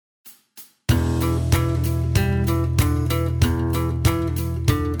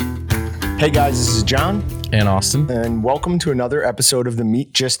Hey guys, this is John and Austin, and welcome to another episode of the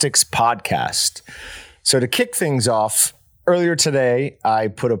Meatgistics podcast. So to kick things off, earlier today, I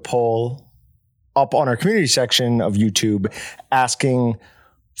put a poll up on our community section of YouTube asking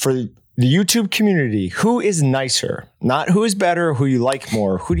for the YouTube community, who is nicer? Not who is better, who you like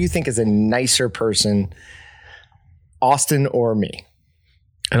more. Who do you think is a nicer person, Austin or me?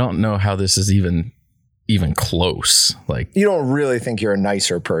 I don't know how this is even close. Like, you don't really think you're a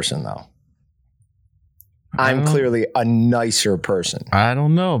nicer person, though. I'm clearly a nicer person. I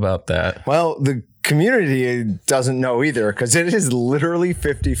don't know about that. Well, the community doesn't know either because it is literally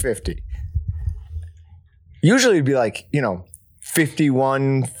 50-50. Usually it'd be like,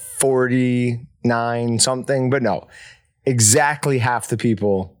 51, 49, something. But no, exactly half the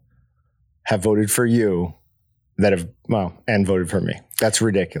people have voted for you and voted for me. That's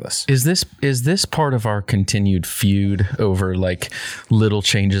ridiculous. Is this part of our continued feud over like little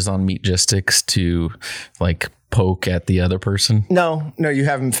changes on Meatgistics to like poke at the other person? No, you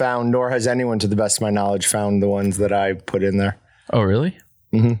haven't found, nor has anyone, to the best of my knowledge, found the ones that I put in there. Oh, really?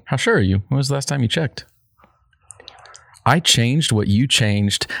 Mm-hmm. How sure are you? When was the last time you checked? I changed what you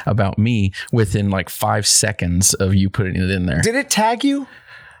changed about me within like 5 seconds of you putting it in there. Did it tag you?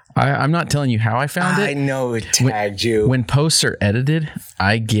 I'm not telling you how I found it. I know it tagged you. When posts are edited,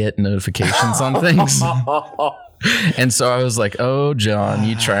 I get notifications on things. And so I was like, oh, John,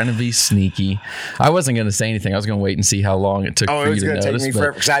 you trying to be sneaky. I wasn't going to say anything. I was going to wait and see how long it took for you to notice. It was going to take me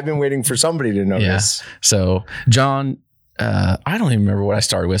forever because I've been waiting for somebody to notice. Yeah. So, John, I don't even remember what I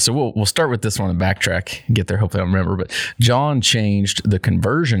started with. So we'll start with this one and backtrack and get there. Hopefully I'll remember. But John changed the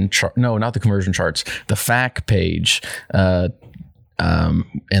conversion chart. No, not the conversion charts. The FAQ page.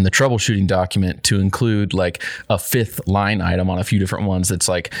 And the troubleshooting document to include like a fifth line item on a few different ones. That's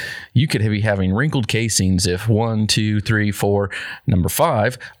like, you could be having wrinkled casings if 1, 2, 3, 4, number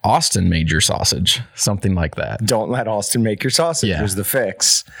 5, Austin made your sausage, something like that. Don't let Austin make your sausage was the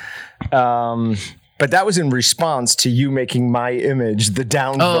fix. But that was in response to you making my image the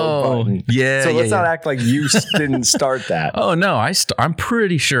downvote button. Yeah. So let's not act like you didn't start that. Oh no, I'm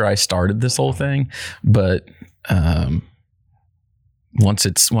pretty sure I started this whole thing, but, once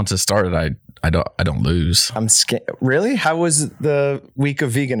it started, I don't lose. I'm scared. Really? How was the week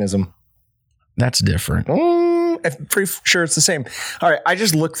of veganism? That's different. I'm pretty sure it's the same. All right. I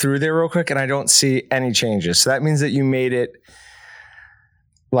just looked through there real quick and I don't see any changes. So that means that you made it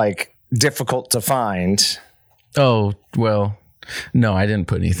like difficult to find. Oh, well, no, I didn't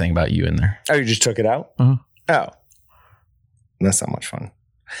put anything about you in there. Oh, you just took it out? Uh-huh. Oh, that's not much fun.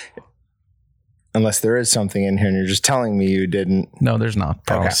 Unless there is something in here and you're just telling me you didn't. No, there's not.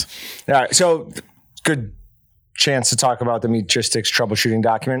 Promise. Okay. All right. So good chance to talk about the Meatgistics troubleshooting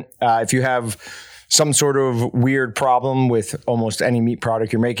document. If you have some sort of weird problem with almost any meat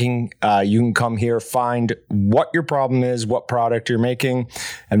product you're making, you can come here, find what your problem is, what product you're making,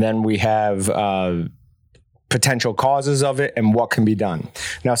 and then we have potential causes of it and what can be done.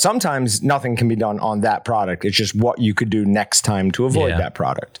 Now, sometimes nothing can be done on that product. It's just what you could do next time to avoid that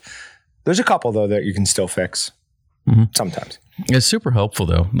product. There's a couple, though, that you can still fix sometimes. It's super helpful,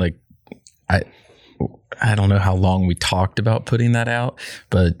 though. Like, I don't know how long we talked about putting that out,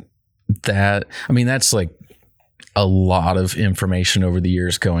 but that's like a lot of information over the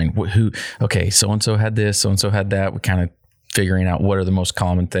years going, so-and-so had this, so-and-so had that. We're kind of figuring out what are the most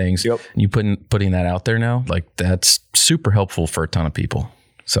common things. Yep. And you putting that out there now, like that's super helpful for a ton of people.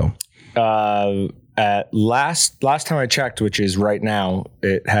 So, at last time I checked, which is right now,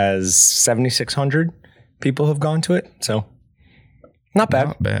 it has 7,600 people have gone to it. So not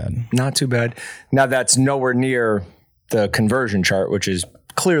bad. Not too bad. Now that's nowhere near the conversion chart, which is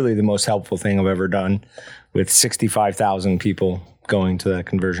clearly the most helpful thing I've ever done, with 65,000 people going to that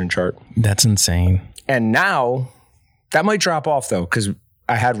conversion chart. That's insane. And now that might drop off though, because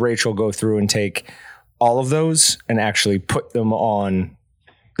I had Rachel go through and take all of those and actually put them on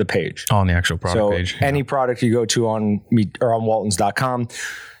the page, on the actual product page. Any product you go to on meat or on Waltons.com,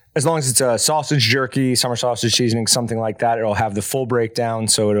 as long as it's a sausage jerky, summer sausage seasoning, something like that, it'll have the full breakdown.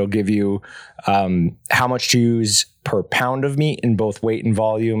 So it'll give you how much to use per pound of meat in both weight and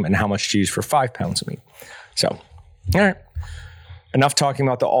volume, and how much to use for 5 pounds of meat. So, all right, enough talking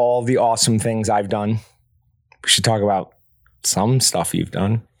about all the awesome things I've done. We should talk about some stuff you've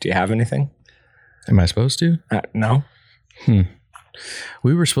done. Do you have anything? Am I supposed to? No.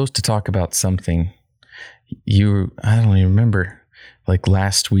 We were supposed to talk about something. I don't even remember. Like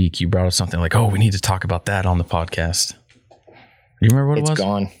last week, you brought up something like, "Oh, we need to talk about that on the podcast." Do you remember what it was? It's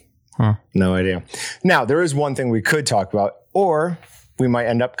gone. Huh? No idea. Now, there is one thing we could talk about, or we might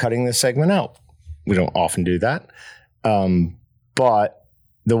end up cutting this segment out. We don't often do that. But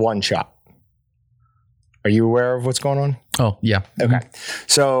the one shot. Are you aware of what's going on? Oh, yeah. Okay.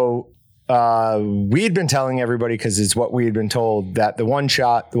 So we had been telling everybody, because it's what we had been told, that the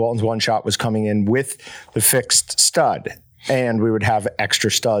Walton's One Shot was coming in with the fixed stud, and we would have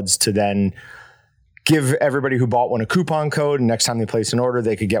extra studs to then give everybody who bought one a coupon code, and next time they place an order,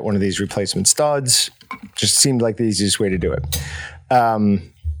 they could get one of these replacement studs. Just seemed like the easiest way to do it.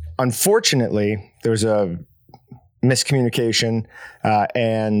 Unfortunately, there was a miscommunication,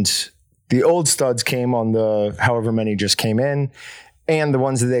 and the old studs came on the however many just came in, and the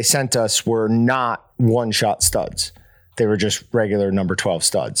ones that they sent us were not one-shot studs. They were just regular number 12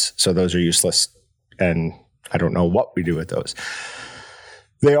 studs. So those are useless, and I don't know what we do with those.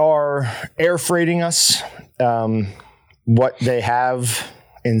 They are air freighting us what they have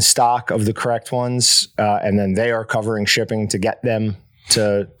in stock of the correct ones, and then they are covering shipping to get them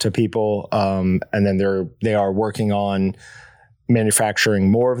to people, and then they are working on manufacturing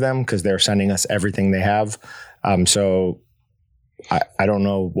more of them because they're sending us everything they have. So I don't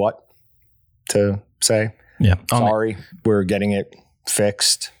know what to say. Yeah. Sorry, we're getting it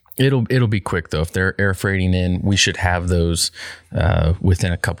fixed. It'll be quick though. If they're air freighting in, we should have those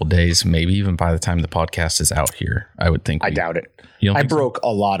within a couple days, maybe even by the time the podcast is out here. I would think. I doubt it. You don't I think broke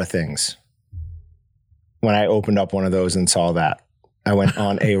a lot of things when I opened up one of those and saw that. I went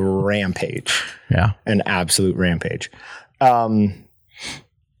on a rampage. Yeah. An absolute rampage. Yeah.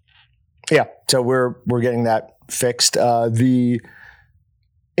 So we're getting that fixed. The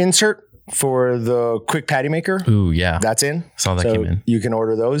insert for the quick patty maker. Ooh, yeah. That's in. Saw that came in. You can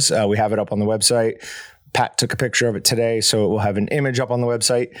order those. We have it up on the website. Pat took a picture of it today, so it will have an image up on the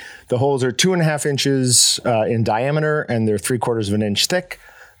website. The holes are 2.5 inches in diameter, and they're 3/4 of an inch thick.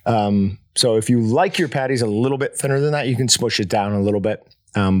 So if you like your patties a little bit thinner than that, you can smush it down a little bit.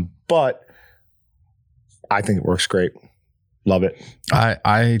 But I think it works great. Love it.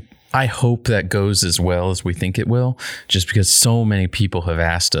 I hope that goes as well as we think it will, just because so many people have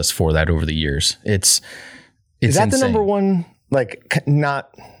asked us for that over the years. It's Is that insane. the number one,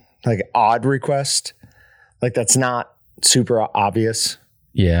 not like odd request? Like that's not super obvious.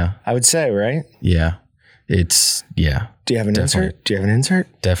 Yeah. I would say, right? Yeah. It's, yeah. Do you have an insert? Do you have an insert?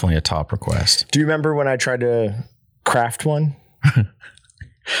 Definitely a top request. Do you remember when I tried to craft one?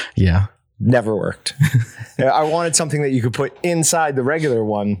 Yeah. Never worked. I wanted something that you could put inside the regular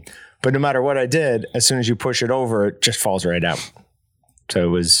one, but no matter what I did, as soon as you push it over, it just falls right out. So it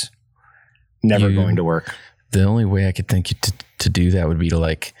was never going to work. The only way I could think to do that would be to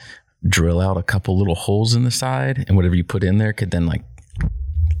like drill out a couple little holes in the side, and whatever you put in there could then like,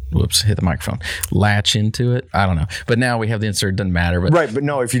 whoops, hit the microphone, latch into it. I don't know. But now we have the insert, doesn't matter. But right. But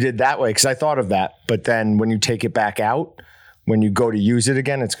no, if you did that way, because I thought of that, but then when you take it back out, when you go to use it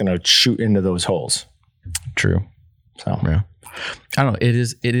again, it's going to shoot into those holes. True. So yeah, I don't know.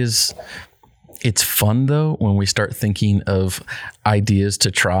 It's fun though when we start thinking of ideas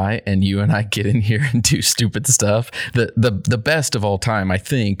to try, and you and I get in here and do stupid stuff. The best of all time, I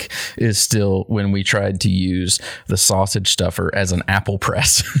think, is still when we tried to use the sausage stuffer as an apple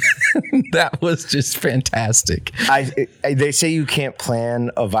press. That was just fantastic. They say you can't plan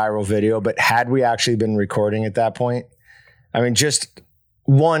a viral video, but had we actually been recording at that point, I mean, just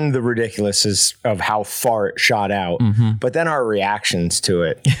one, the ridiculousness of how far it shot out, but then our reactions to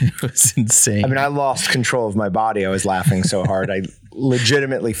it. It was insane. I mean, I lost control of my body. I was laughing so hard. I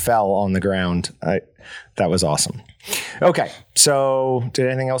legitimately fell on the ground. That was awesome. Okay. So did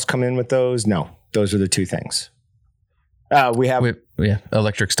anything else come in with those? No, those are the two things. We have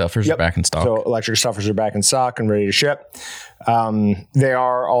electric stuffers are back in stock. So electric stuffers are back in stock and ready to ship. They're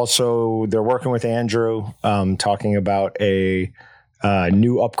working with Andrew, talking about a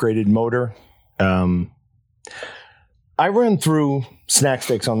new upgraded motor. I ran through snack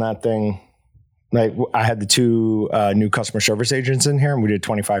sticks on that thing. Like I had the two new customer service agents in here, and we did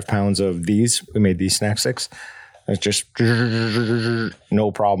 25 pounds of these. We made these snack sticks. It's just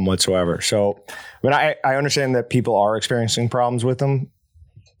no problem whatsoever. So, I mean, I understand that people are experiencing problems with them,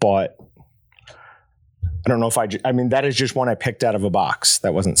 but I don't know if I mean, that is just one I picked out of a box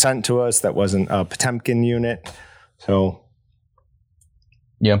that wasn't sent to us. That wasn't a Potemkin unit. So,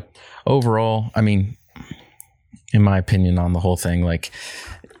 yeah, overall, I mean, in my opinion on the whole thing, like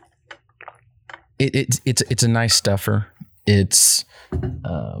it's a nice stuffer. It's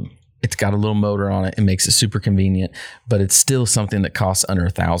got a little motor on it. It makes it super convenient, but it's still something that costs under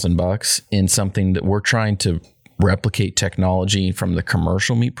 $1,000 in something that we're trying to replicate technology from the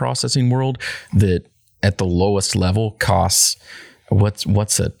commercial meat processing world that at the lowest level costs what's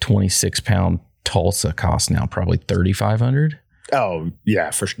a 26-pound Tulsa cost now? Probably $3,500. Oh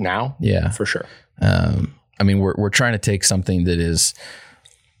yeah, for now. Yeah, for sure. I mean, we're trying to take something that is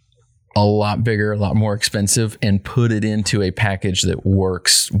a lot bigger, a lot more expensive, and put it into a package that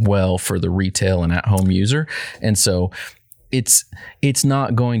works well for the retail and at-home user. And so it's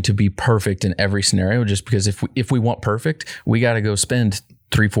not going to be perfect in every scenario, just because if we want perfect, we got to go spend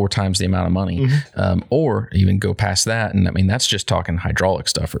 3-4 times the amount of money, or even go past that. And I mean, that's just talking hydraulic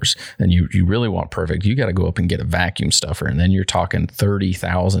stuffers. And you really want perfect, you got to go up and get a vacuum stuffer, and then you're talking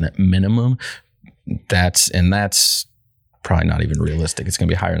 $30,000 at minimum. That's probably not even realistic. It's going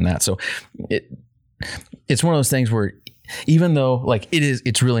to be higher than that. So it's one of those things where, even though like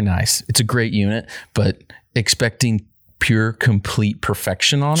it's really nice, it's a great unit, but expecting pure, complete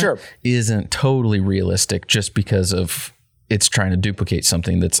perfection on it isn't totally realistic, just because of it's trying to duplicate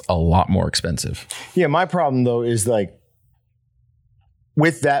something that's a lot more expensive. Yeah. My problem though is like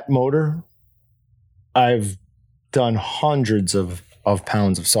with that motor, I've done hundreds of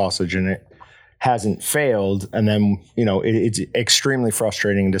pounds of sausage and it hasn't failed. And then, it's extremely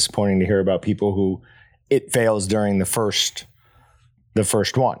frustrating and disappointing to hear about people who it fails during the first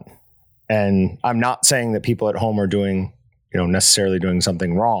one. And I'm not saying that people at home are doing, necessarily doing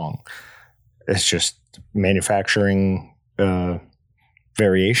something wrong. It's just manufacturing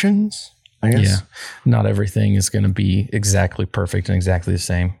variations, I guess. Yeah. Not everything is going to be exactly perfect and exactly the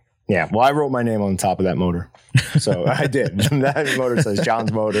same. Yeah. Well, I wrote my name on the top of that motor. So I did. That motor says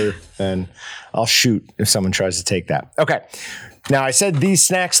John's Motor, and I'll shoot if someone tries to take that. Okay. Now I said these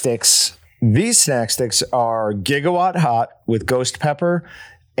snack sticks are gigawatt hot with ghost pepper.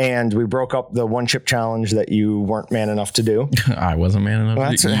 And we broke up the one chip challenge that you weren't man enough to do. I wasn't man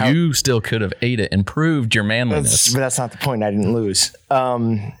enough. You still could have ate it and proved your manliness. But that's not the point. I didn't lose.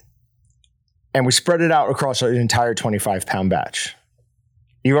 And we spread it out across an entire 25-pound batch.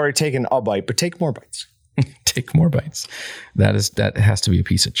 You've already taken a bite, but take more bites. Take more bites. That has to be a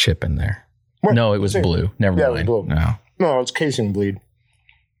piece of chip in there. Where? No, it was blue. Never mind. It was blue. No, it's casing bleed.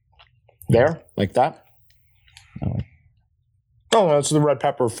 There, like that. Oh, no, it's the red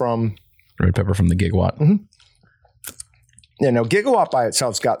pepper from the Gigawatt. Mm-hmm. Yeah, no, Gigawatt by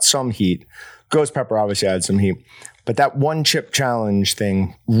itself's got some heat. Ghost pepper obviously had some heat, but that one chip challenge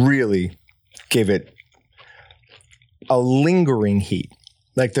thing really gave it a lingering heat.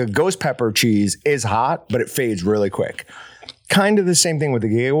 Like the ghost pepper cheese is hot, but it fades really quick. Kind of the same thing with the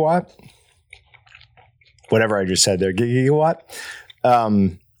Gigawatt. Whatever I just said there, Gigawatt.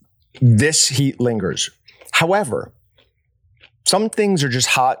 This heat lingers. However, some things are just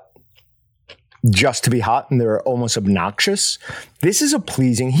hot just to be hot, and they're almost obnoxious. This is a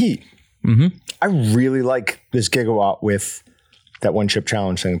pleasing heat. Mm-hmm. I really like this Gigawatt with that one chip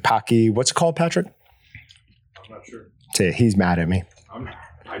challenge thing. Paki, what's it called, Patrick? I'm not sure. See, he's mad at me.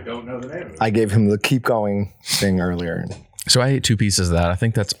 I don't know the name of it. I gave him the keep going thing earlier. So I ate 2 pieces of that. I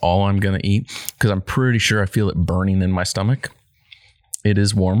think that's all I'm going to eat, because I'm pretty sure I feel it burning in my stomach. It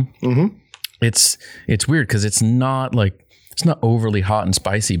is warm. Mm-hmm. It's weird because it's not overly hot and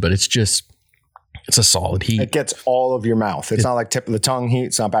spicy, but it's a solid heat. It gets all of your mouth. It's not like tip of the tongue heat.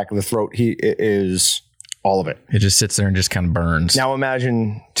 It's not back of the throat heat. It is all of it. It just sits there and just kind of burns. Now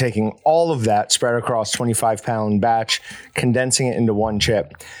imagine taking all of that spread across 25-pound batch, condensing it into one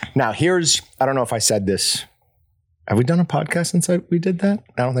chip. Now I don't know if I said this. Have we done a podcast since we did that?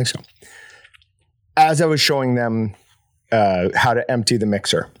 I don't think so. As I was showing them how to empty the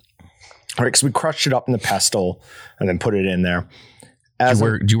mixer, right? Because we crushed it up in the pestle and then put it in there.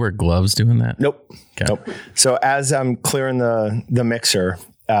 Do you wear gloves doing that? Nope. Okay. Nope. So as I'm clearing the mixer,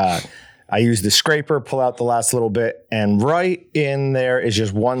 I use the scraper, pull out the last little bit, and right in there is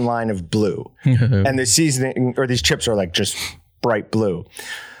just one line of blue. And the seasoning, or these chips are like just bright blue.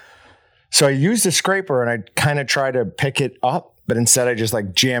 So I use the scraper and I kind of try to pick it up, but instead I just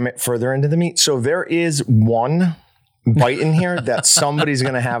like jam it further into the meat. So there is one bite in here that somebody's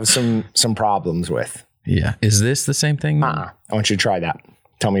going to have some problems with. Yeah. Is this the same thing? I want you to try that.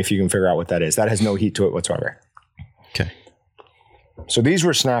 Tell me if you can figure out what that is. That has no heat to it whatsoever. Okay. So these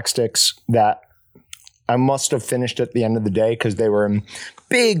were snack sticks that I must have finished at the end of the day because they were in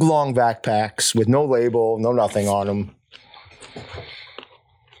big, long backpacks with no label, no nothing on them.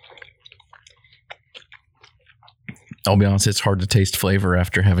 I'll be honest, it's hard to taste flavor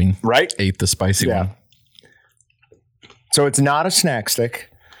after having ate the spicy one. So it's not a snack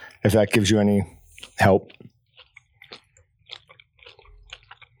stick, if that gives you any help.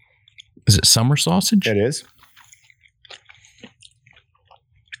 Is it summer sausage? It is.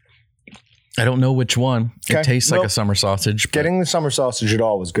 I don't know which one. Okay. It tastes like a summer sausage. Getting the summer sausage at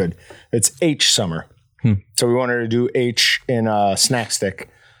all was good. It's H summer. So we wanted to do H in a snack stick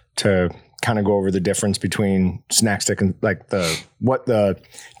to kind of go over the difference between snack stick and like what the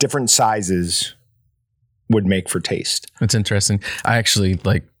different sizes would make for taste. That's interesting. I actually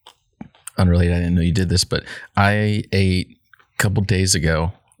unrelated. I didn't know you did this, but I ate a couple days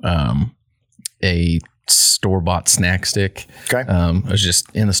ago a store-bought snack stick. Okay. I was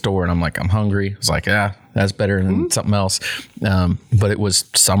just in the store and I'm like, I'm hungry. I was like, that's better than something else. But it was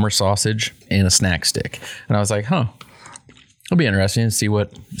summer sausage and a snack stick. And I was like, it'll be interesting to see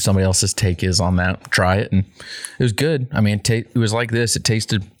what somebody else's take is on that. Try it. And it was good. I mean, it was like this. It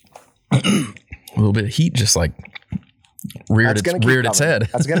tasted a little bit of heat, just like reared its head.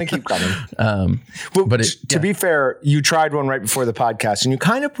 That's going to keep coming. But to be fair, you tried one right before the podcast and you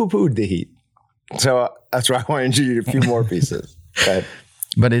kind of poo-pooed the heat. So that's why I wanted you to eat a few more pieces.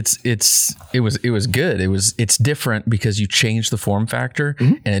 But it was good. It's different because you change the form factor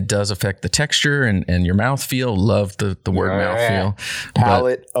and it does affect the texture and your mouthfeel. Love the word mouthfeel.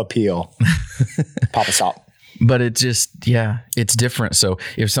 Palate appeal. Papa Salt. But it just, it's different. So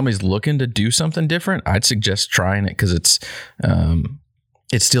if somebody's looking to do something different, I'd suggest trying it because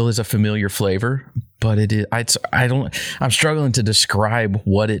it still is a familiar flavor, but it is, I'm struggling to describe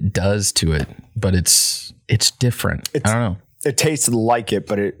what it does to it, but it's different. I don't know. It tastes like it,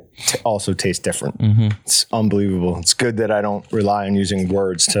 but it also tastes different. It's unbelievable. It's good that I don't rely on using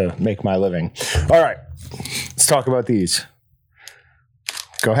words to make my living. All right, let's talk about these.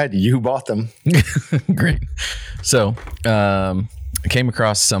 Go ahead. You bought them. Great. So, I came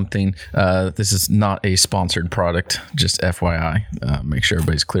across something. This is not a sponsored product, just FYI. Make sure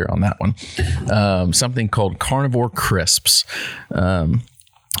everybody's clear on that one. Something called Carnivore Crisps.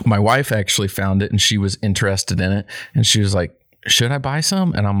 My wife actually found it and she was interested in it. And she was like, should I buy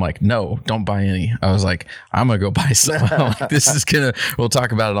some? And I'm like, no, don't buy any. I was like, I'm going to go buy some. I'm like, we'll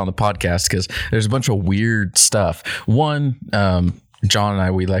talk about it on the podcast because there's a bunch of weird stuff. One, John and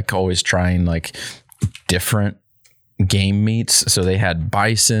I, we like always trying like different game meats. So they had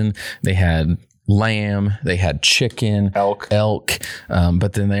bison, they had lamb, they had chicken, elk.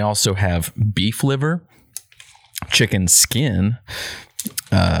 But then they also have beef liver, chicken skin,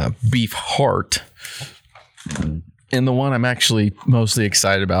 beef heart. And the one I'm actually mostly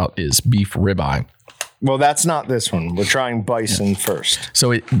excited about is beef ribeye. Well, that's not this one. We're trying bison first.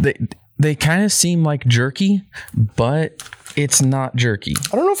 So they kind of seem like jerky, but it's not jerky.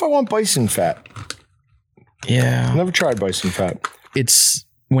 I don't know if I want bison fat. Yeah. I've never tried bison fat. It's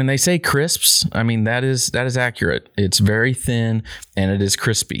when they say crisps, I mean, that is accurate. It's very thin and it is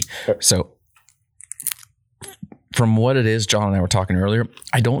crispy. So from what it is, John and I were talking earlier,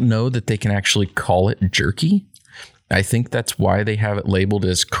 I don't know that they can actually call it jerky. I think that's why they have it labeled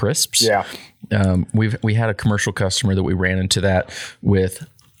as crisps. Yeah. We had a commercial customer that we ran into that with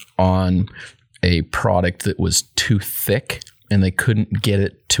on a product that was too thick and they couldn't get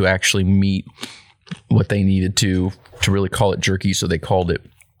it to actually meet what they needed to really call it jerky. So they called it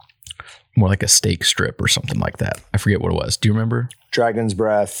more like a steak strip or something like that. I forget what it was. Do you remember? Dragon's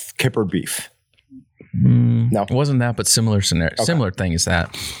breath, kipper beef. No, it wasn't that, but similar scenario, similar thing as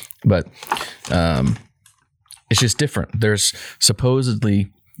that. But it's just different. There's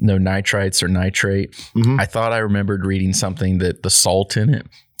supposedly no nitrites or nitrate. I thought I remembered reading something that the salt in it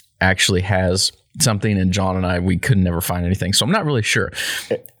actually has something, and John and I, we could never find anything. So I'm not really sure.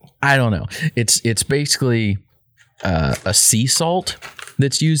 I don't know. It's basically a sea salt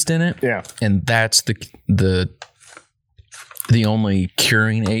that's used in it. Yeah. And that's the only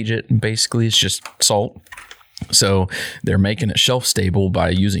curing agent basically is just salt. So they're making it shelf stable by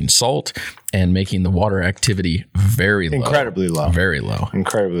using salt and making the water activity very low. Incredibly low. Very low.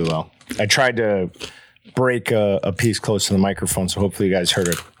 Incredibly low. I tried to break a piece close to the microphone, so hopefully you guys heard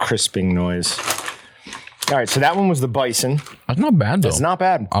a crisping noise. All right, so that one was the bison. That's not bad, though. It's not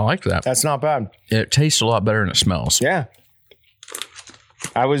bad. I like that. That's not bad. It tastes a lot better than it smells. Yeah.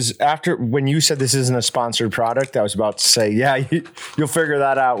 When you said this isn't a sponsored product, I was about to say, yeah, you'll figure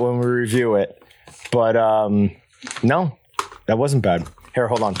that out when we review it. But no, that wasn't bad. Here,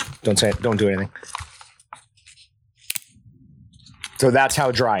 hold on. Don't say it. Don't do anything. So that's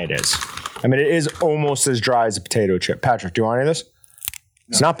how dry it is. I mean, it is almost as dry as a potato chip. Patrick, do you want any of this? No.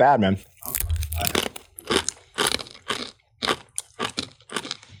 It's not bad, man.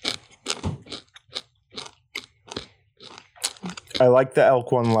 I like the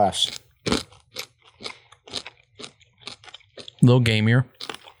elk one less. A little gamier.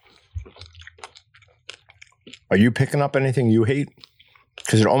 Are you picking up anything you hate?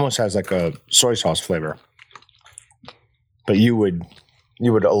 Because it almost has like a soy sauce flavor. But you would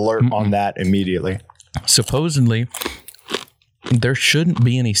alert on that immediately. Supposedly, there shouldn't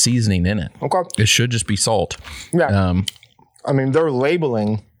be any seasoning in it. Okay. It should just be salt. Yeah. I mean, they're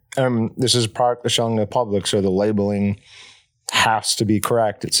labeling. This is a product they're selling to the public, so the labeling has to be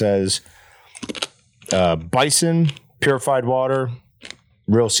correct. It says bison, purified water,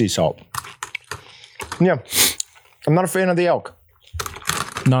 real sea salt. Yeah. I'm not a fan of the elk.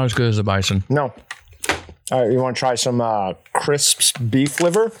 Not as good as the bison. No. All right, you want to try some crisps beef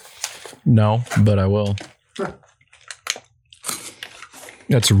liver? No, but I will.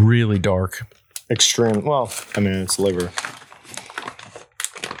 That's really dark. Extreme. Well, I mean, it's liver.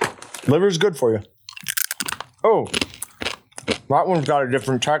 Liver's good for you. Oh, that one's got a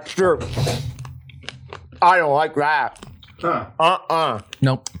different texture. I don't like that. Huh.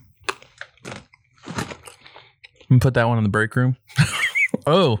 Nope. I'm gonna put that one in the break room.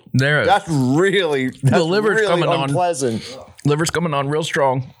 Oh, there. That's really The liver's really coming on. unpleasant. Liver's coming on real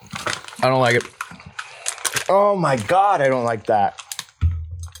strong. I don't like it. Oh my God, I don't like that.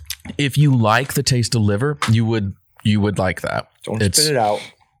 If you like the taste of liver, you would like that. Don't spit it out.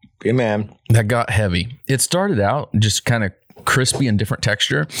 Be a man. That got heavy. It started out just kind of crispy and different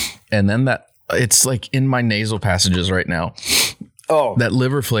texture, and then it's like in my nasal passages right now. Oh, That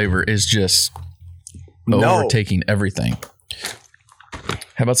liver flavor is just No. overtaking everything.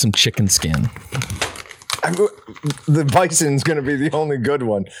 How about some chicken skin? the bison's going to be the only good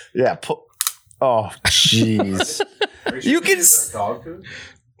one. Yeah. Oh, jeez. You can. Dog food?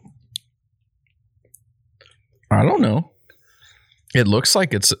 I don't know. It looks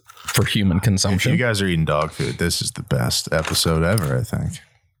like it's for human If consumption. you guys are eating dog food, this is the best episode ever, I think.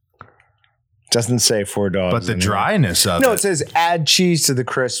 Doesn't say for dogs. But the anyway. dryness of No, it. it says add cheese to the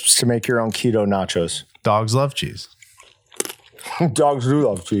crisps to make your own keto nachos. Dogs love cheese. Dogs do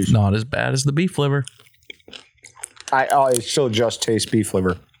love cheese. Not as bad as the beef liver. I still just taste beef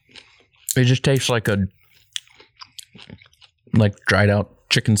liver. It just tastes like dried out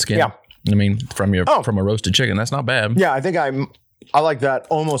chicken skin. Yeah. I mean, from a roasted chicken. That's not bad. Yeah, I think I like that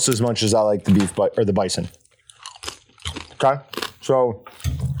almost as much as I like the beef or the bison. Okay, so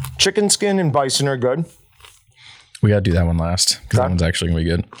chicken skin and bison are good. We got to do that one last because Okay. that one's actually going to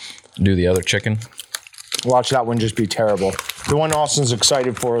be good. Do the other chicken. Watch that one just be terrible. The one Austin's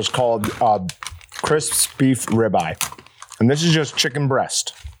excited for is called crisps beef ribeye, and this is just chicken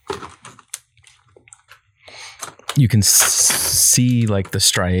breast. You can see like the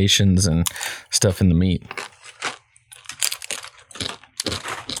striations and stuff in the meat.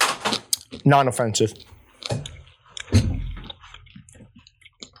 Non-offensive.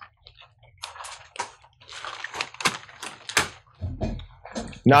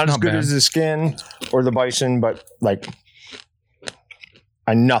 Not as Not good bad. as the skin or the bison, but like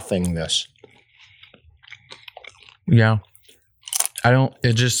a nothing this. Yeah. I don't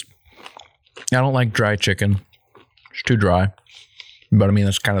like dry chicken. It's too dry. But I mean,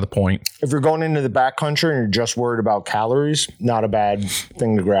 that's kind of the point. If you're going into the backcountry and you're just worried about calories, not a bad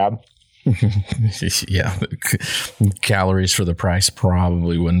thing to grab. Yeah. Calories for the price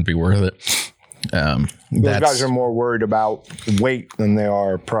probably wouldn't be worth it. Those guys are more worried about weight than they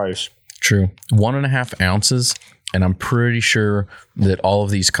are price. True. 1.5 ounces. And I'm pretty sure that all of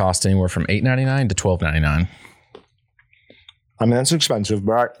these cost anywhere from $8.99 to $12.99. I mean, that's expensive,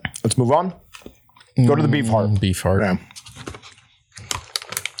 but all right, let's move on. Go to the beef heart. Beef heart. Yeah.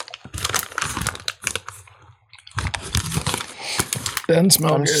 Doesn't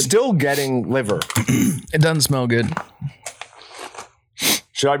smell I'm good. still getting liver. It doesn't smell good.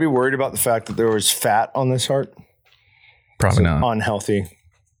 Should I be worried about the fact that there was fat on this heart? Probably not. Unhealthy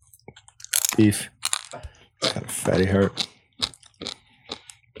beef. Got a fatty heart.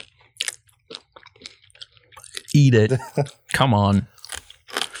 Eat it. Come on.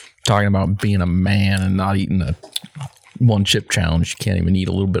 Talking about being a man and not eating a one chip challenge. You can't even eat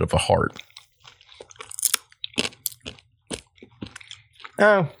a little bit of a heart.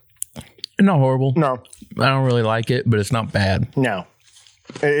 Oh, Not horrible. no. I don't really like it, but it's not bad. No.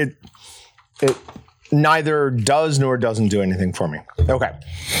 It neither does nor doesn't do anything for me. Okay.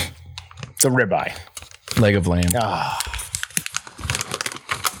 The ribeye. Leg of lamb.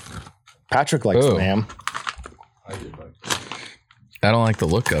 Patrick likes Oh. lamb. I don't like the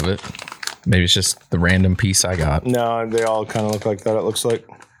look of it. Maybe it's just the random piece I got. No, they all kind of look like that, it looks like.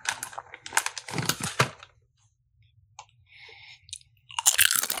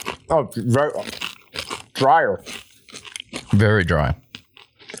 Oh, very drier. Very dry.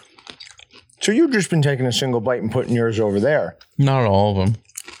 So you've just been taking a single bite and putting yours over there. Not all of them.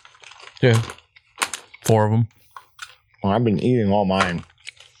 Yeah. 4 of them. Well, I've been eating all mine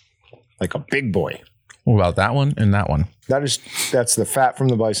like a big boy. What about that one and that one? That's the fat from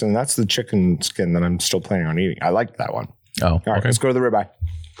the bison. That's the chicken skin that I'm still planning on eating. I like that one. Oh, All right, okay. let's go to the ribeye.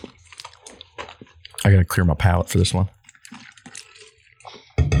 I got to clear my palate for this one.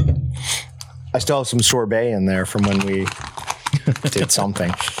 I still have some sorbet in there from when we did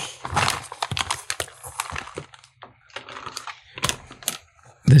something.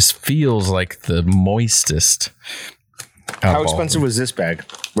 This feels like the moistest. How expensive was this bag?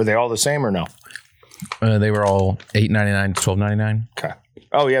 Were they all the same or no? They were all $8.99 to $12.99. Okay.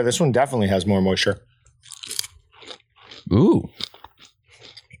 Oh yeah, this one definitely has more moisture. Ooh,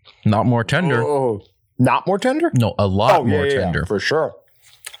 not more tender. Oh, not more tender? No, a lot more yeah, tender. for sure.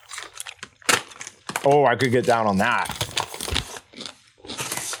 Oh, I could get down on that.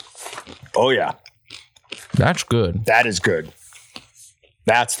 Oh yeah, That's good. that is good.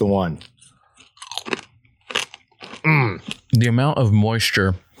 That's the one. The amount of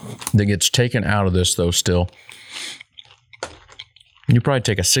moisture that gets taken out of this, though, still, you probably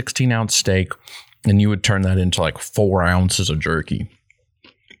take a 16-ounce steak and you would turn that into like 4 ounces of jerky.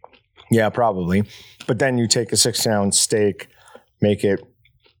 Yeah, probably. But then you take a 16-ounce steak, make it,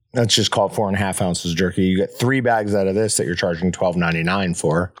 let's just call it 4.5 ounces of jerky. You get 3 bags out of this that you're charging $12.99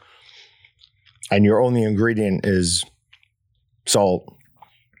 for. And your only ingredient is salt.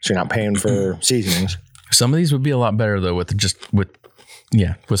 So you're not paying for seasonings. Some of these would be a lot better, though, with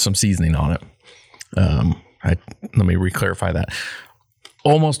some seasoning on it. Let me re-clarify that.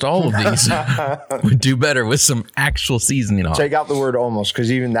 Almost all of these would do better with some actual seasoning on it. Take out the word almost,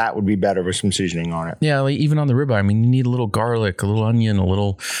 because even that would be better with some seasoning on it. Yeah, like even on the ribeye, I mean, you need a little garlic, a little onion, a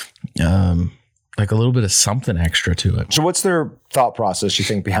little, like a little bit of something extra to it. So what's their thought process, you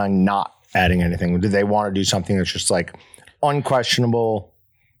think, behind not adding anything? Do they want to do something that's just like unquestionable,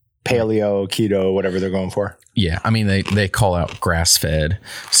 paleo, keto, whatever they're going for? Yeah, I mean, they call out grass-fed,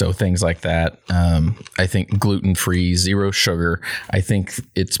 so things like that. I think gluten-free, 0 sugar. I think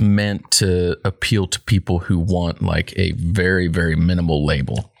it's meant to appeal to people who want like a very, very minimal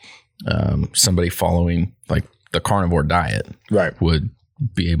label. Somebody following like the carnivore diet would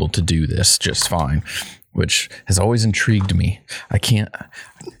be able to do this just fine, which has always intrigued me. I can't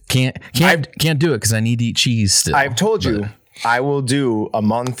do it because I need to eat cheese still. I've told you I will do a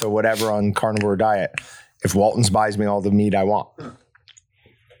month or whatever on carnivore diet if Walton's buys me all the meat I want.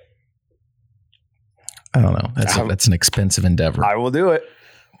 I don't know. That's an expensive endeavor. I will do it.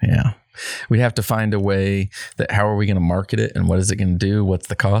 Yeah. We'd have to find a way that how are we going to market it and what is it going to do? What's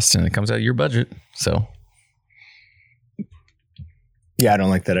the cost? And it comes out of your budget. So. Yeah, I don't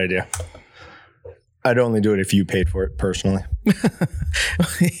like that idea. I'd only do it if you paid for it personally.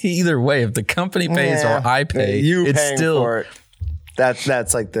 Either way, if the company pays or I pay, you it's paying still for it.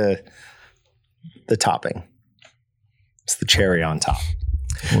 That's like the topping. It's the cherry on top.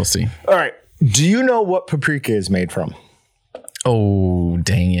 We'll see. All right. Do you know what paprika is made from? Oh,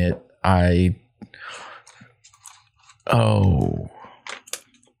 dang it.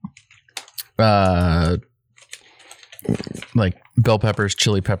 Like bell peppers,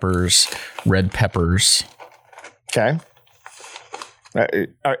 chili peppers, red peppers. Okay.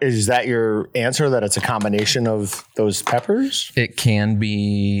 Is that your answer, that it's a combination of those peppers? It can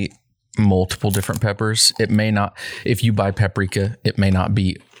be multiple different peppers. It may not, if you buy paprika, it may not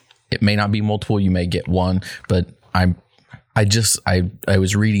be multiple. You may get one, but I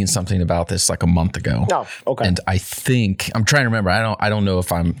was reading something about this like a month ago. Oh, okay. And I think I'm trying to remember. I don't know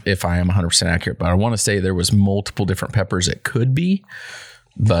if I am 100% accurate, but I want to say there was multiple different peppers it could be.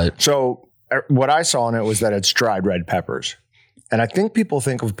 But so what I saw in it was that it's dried red peppers. And I think people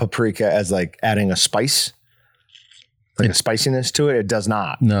think of paprika as like adding a spice, like a spiciness to it. It does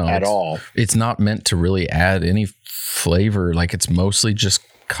not at all. It's not meant to really add any flavor. Like it's mostly just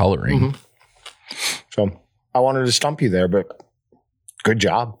coloring. Mm-hmm. So I wanted to stump you there, but good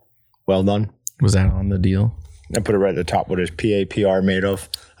job. Well done. Was that on the deal? I put it right at the top. What is PAPR made of?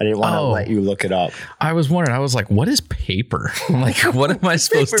 I didn't want to let you look it up. I was wondering. I was like, what is paper? I'm like, what am I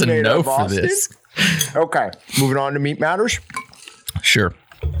supposed to know for this? Okay. Moving on to Meat Matters. Sure.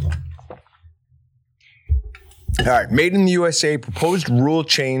 All right. Made in the USA, proposed rule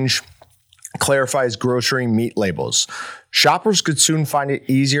change clarifies grocery meat labels. Shoppers could soon find it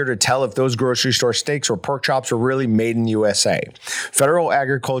easier to tell if those grocery store steaks or pork chops are really made in the USA. Federal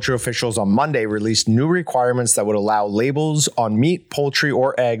agriculture officials on Monday released new requirements that would allow labels on meat, poultry,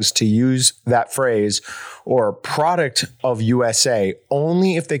 or eggs to use that phrase or product of USA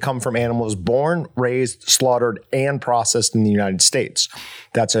only if they come from animals born, raised, slaughtered, and processed in the United States.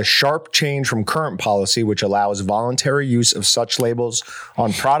 That's a sharp change from current policy, which allows voluntary use of such labels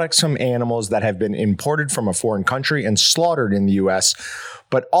on products from animals that have been imported from a foreign country and slaughtered in the U.S.,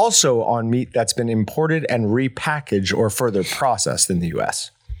 but also on meat that's been imported and repackaged or further processed in the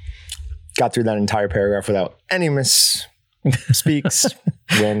U.S. Got through that entire paragraph without any misspeaks.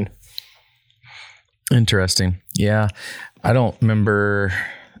 Win. Interesting. Yeah. I don't remember.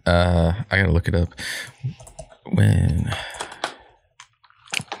 I got to look it up. When.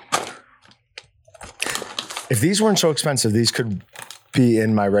 If these weren't so expensive, these could be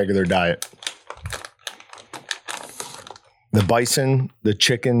in my regular diet. The bison, the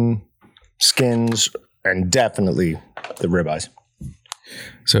chicken skins, and definitely the ribeyes.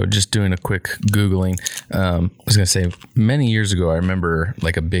 So just doing a quick Googling, I was going to say many years ago, I remember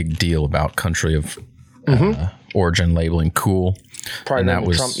like a big deal about country of origin labeling. Cool. Probably And that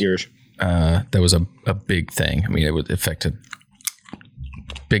was Trump years. That was a big thing. I mean, it affected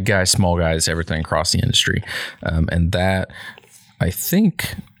big guys, small guys, everything across the industry. And that, I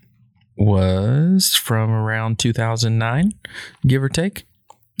think, was from around 2009, give or take.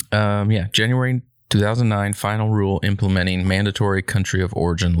 January 2009, final rule implementing mandatory country of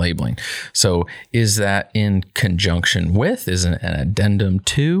origin labeling. So is that in conjunction with, is it an addendum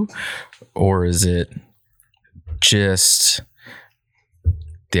to, or is it just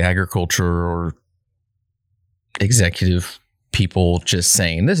the agriculture or executive people just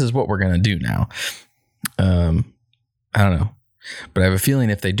saying, this is what we're going to do now? I don't know. But I have a feeling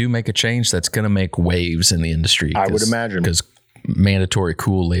if they do make a change, that's going to make waves in the industry. I would imagine. Because mandatory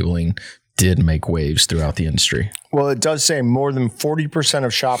cool labeling did make waves throughout the industry. Well, it does say more than 40%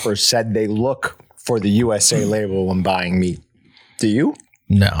 of shoppers said they look for the USA label when buying meat. Do you?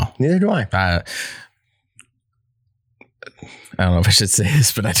 No. Neither do I. I don't know if I should say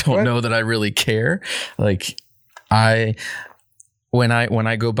this, but I don't know that I really care. Like when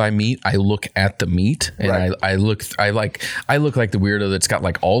I go buy meat, I look at the meat and Right. I look like the weirdo that's got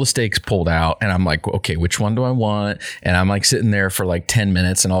like all the steaks pulled out and I'm like, okay, which one do I want? And I'm like sitting there for like 10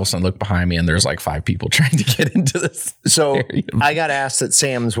 minutes and all of a sudden I look behind me and there's like 5 people trying to get into this. So area. I got asked at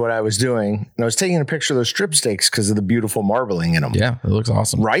Sam's what I was doing, and I was taking a picture of those strip steaks because of the beautiful marbling in them. Yeah, it looks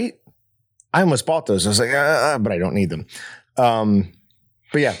awesome. Right? I almost bought those. I was like, but I don't need them.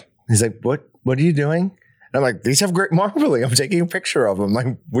 But yeah, he's like, what are you doing? And I'm like, these have great marbling. I'm taking a picture of them. Like,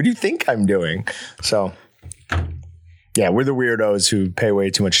 what do you think I'm doing? So yeah, we're the weirdos who pay way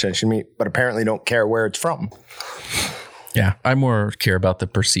too much attention to meat, but apparently don't care where it's from. Yeah, I more care about the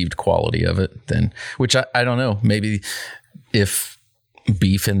perceived quality of it than, which I don't know. Maybe if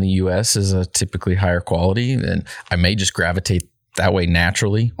beef in the U.S. is a typically higher quality, then I may just gravitate that way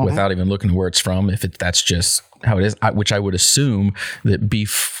naturally without even looking at where it's from. If that's just how it is, which I would assume that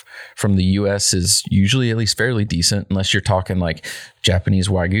beef from the U.S. is usually at least fairly decent, unless you're talking like Japanese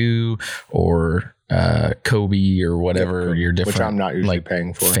Wagyu or Kobe or whatever your different, which I'm not usually like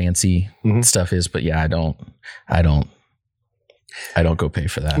paying for. fancy stuff is. But yeah, I don't go pay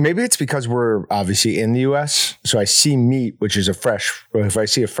for that. Maybe it's because we're obviously in the U.S., so I see meat, which is if I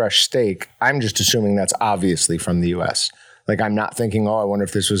see a fresh steak, I'm just assuming that's obviously from the U.S. Like, I'm not thinking, I wonder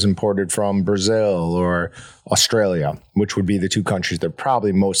if this was imported from Brazil or Australia, which would be the 2 countries that are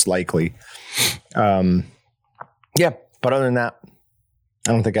probably most likely. Yeah, but other than that,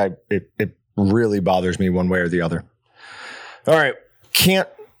 I don't think it really bothers me one way or the other. All right, can't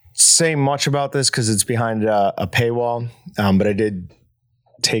say much about this because it's behind a paywall, but I did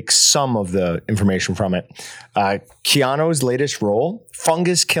take some of the information from it. Chiano's latest role,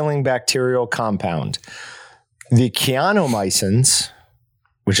 fungus-killing bacterial compound. The chianomycins,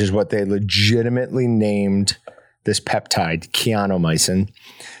 which is what they legitimately named this peptide, chianomycin,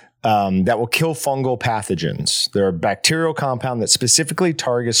 that will kill fungal pathogens. They're a bacterial compound that specifically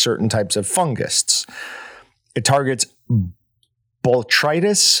targets certain types of fungus. It targets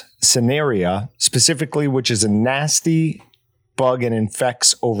Botrytis cinerea, specifically, which is a nasty bug and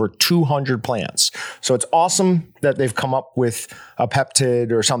infects over 200 plants. So it's awesome that they've come up with a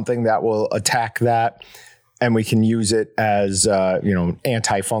peptide or something that will attack that, and we can use it as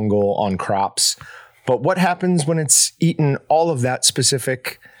antifungal on crops. But what happens when it's eaten all of that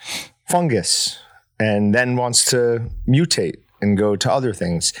specific fungus and then wants to mutate and go to other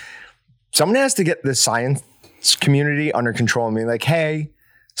things? Someone has to get the science community under control and be like, hey,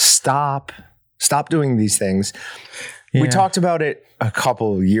 stop doing these things. Yeah. We talked about it a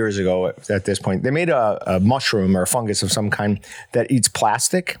couple of years ago at this point. They made a mushroom or a fungus of some kind that eats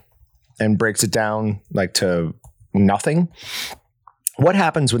plastic and breaks it down like to nothing. What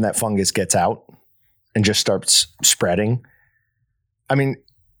happens when that fungus gets out and just starts spreading? I mean,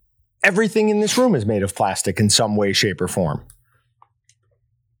 everything in this room is made of plastic in some way, shape, or form.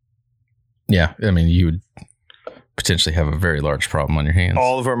 Yeah, I mean, you would potentially have a very large problem on your hands.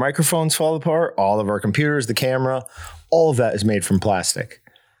 All of our microphones fall apart. All of our computers, the camera, all of that is made from plastic.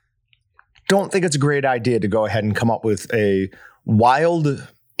 Don't think it's a great idea to go ahead and come up with a wild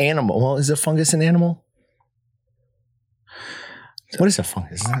animal. Well, is a fungus an animal? What is a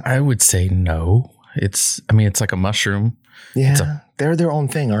fungus? I would say no. It's like a mushroom. Yeah, they're their own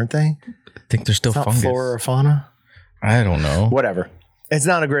thing, aren't they? I think they're still it's not fungus. Flora or fauna? I don't know. Whatever. It's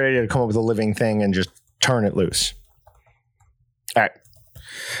not a great idea to come up with a living thing and just turn it loose. All right.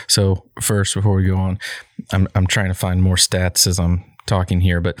 So first, before we go on, I'm trying to find more stats as I'm talking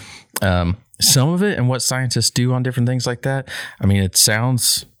here, but some of it and what scientists do on different things like that, I mean, it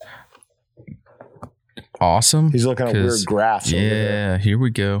sounds awesome. He's looking at weird graphs. over there. Yeah, here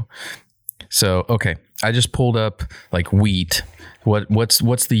we go. So, okay, I just pulled up like wheat.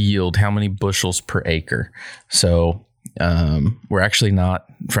 What's the yield? How many bushels per acre? So we're actually not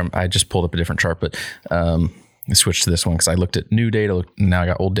from. I just pulled up a different chart, but I switched to this one because I looked at new data. Now I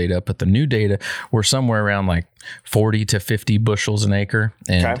got old data, but the new data we're somewhere around like 40 to 50 bushels an acre,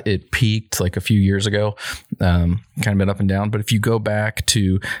 and it peaked like a few years ago. Kind of been up and down, but if you go back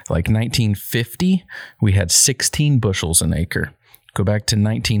to like 1950, we had 16 bushels an acre. Go back to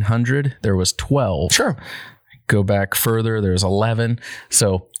 1900, there was 12. Sure. Go back further, there's 11.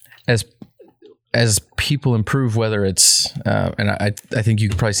 So as people improve, whether it's, and I think you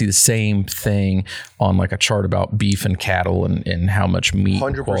could probably see the same thing on like a chart about beef and cattle and how much meat,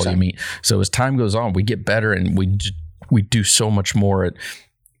 100%. quality of meat. So as time goes on, we get better and we do so much more at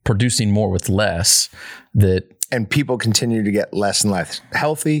producing more with less And people continue to get less and less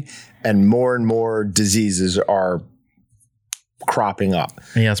healthy, and more diseases are cropping up.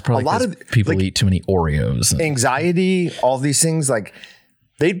 Yeah, it's probably A lot because of people eat too many Oreos. Anxiety, all these things, like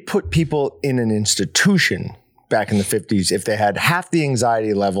they'd put people in an institution back in the 50s if they had half the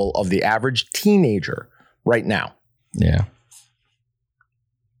anxiety level of the average teenager right now. Yeah.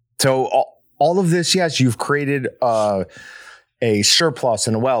 So all of this, yes, you've created a surplus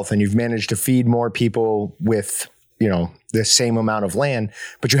and a wealth, and you've managed to feed more people with, the same amount of land,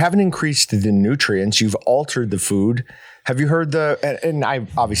 but you haven't increased the nutrients. You've altered the food. Have you heard and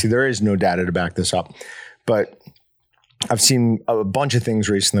obviously there is no data to back this up, but I've seen a bunch of things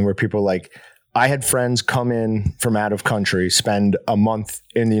recently where people are like, I had friends come in from out of country, spend a month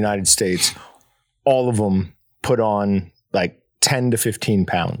in the United States. All of them put on like 10 to 15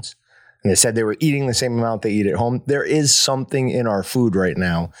 pounds. And they said they were eating the same amount they eat at home. There is something in our food right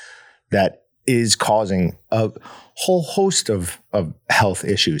now that is causing a whole host of health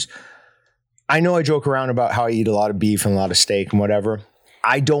issues. I know I joke around about how I eat a lot of beef and a lot of steak and whatever.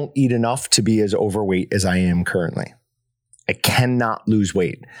 I don't eat enough to be as overweight as I am currently. I cannot lose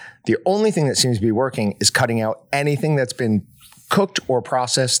weight. The only thing that seems to be working is cutting out anything that's been cooked or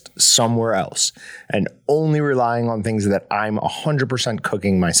processed somewhere else and only relying on things that I'm 100%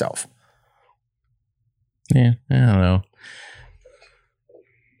 cooking myself. Yeah, I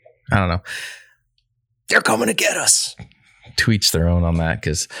don't know. They're coming to get us. To each their own on that,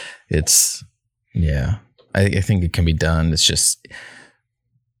 because it's, I think it can be done. It's just,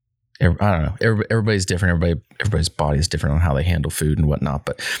 I don't know. Everybody's different. Everybody's body is different on how they handle food and whatnot.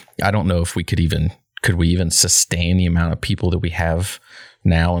 But I don't know if we could we even sustain the amount of people that we have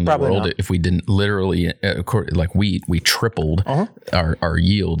now in the Probably world not. if we didn't literally, like we tripled our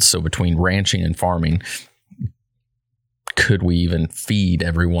yields. So between ranching and farming, could we even feed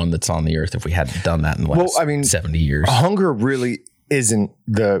everyone that's on the earth if we hadn't done that in the last 70 years? Hunger really isn't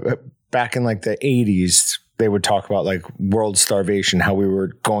back in like the 80s, they would talk about like world starvation, how we were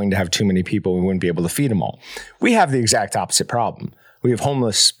going to have too many people. We wouldn't be able to feed them all. We have the exact opposite problem. We have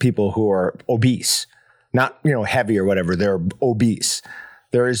homeless people who are obese, not, heavy or whatever. They're obese.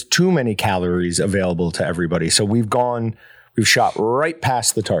 There is too many calories available to everybody. So we've shot right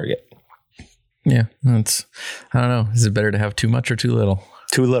past the target. Yeah, I don't know. Is it better to have too much or too little?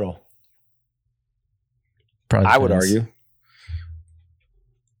 Too little. Probably I would depends. argue.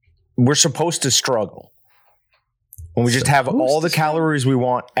 We're supposed to struggle. When we just have all the calories we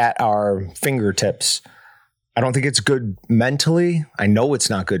want at our fingertips, I don't think it's good mentally. I know it's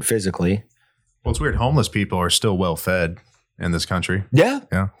not good physically. Well, it's weird. Homeless people are still well fed in this country. Yeah.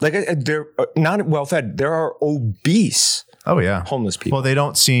 Yeah. Like they're not well fed. There are obese Oh, yeah. homeless people. Well, they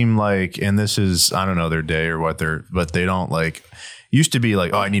don't seem like, and this is, I don't know their day or what but they don't like, used to be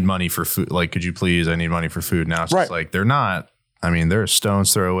like, oh, I need money for food. Like, could you please, I need money for food. Now it's just like, they're not, they're a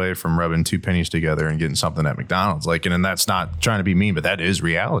stone's throw away from rubbing 2 pennies together and getting something at McDonald's. Like, and that's not trying to be mean, but that is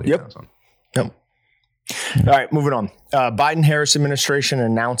reality. Yep. Yep. All right, moving on. Biden-Harris administration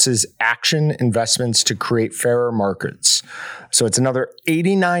announces action investments to create fairer markets. So it's another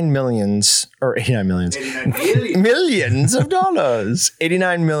 89 millions of dollars.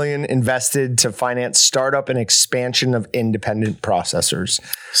 89 million invested to finance startup and expansion of independent processors.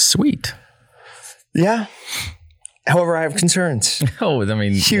 Sweet. Yeah. However, I have concerns. Oh,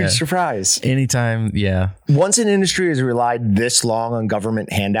 Huge surprise. Anytime, yeah. Once an industry has relied this long on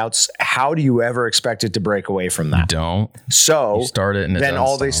government handouts, how do you ever expect it to break away from that? Don't. So You start it and it then doesn't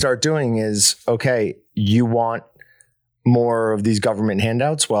all they stop. start doing is, okay, you want more of these government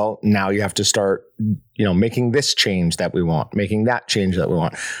handouts. Well, now you have to start, making this change that we want, making that change that we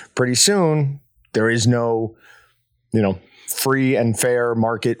want. Pretty soon, there is no, free and fair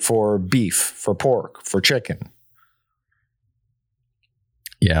market for beef, for pork, for chicken.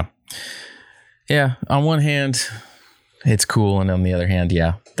 Yeah. Yeah. On one hand, it's cool. And on the other hand,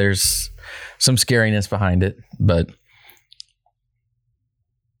 yeah, there's some scariness behind it, but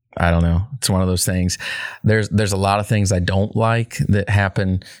I don't know. It's one of those things. There's a lot of things I don't like that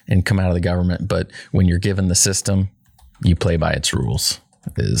happen and come out of the government, but when you're given the system, you play by its rules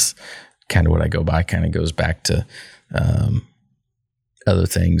is kind of what I go by. Kind of goes back to other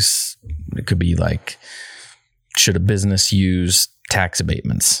things. It could be like, should a business use tax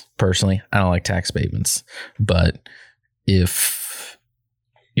abatements? Personally, I don't like tax abatements, but if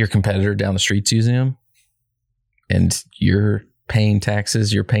your competitor down the street's using them and you're paying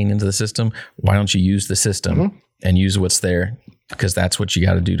taxes, you're paying into the system, why don't you use the system and use what's there? Because that's what you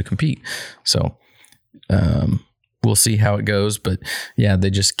got to do to compete. So we'll see how it goes. But yeah, they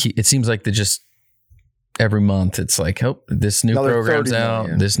just keep, it seems like they just every month it's like, oh, this new program's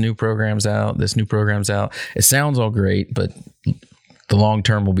out, this new program's out, this new program's out. It sounds all great, but the long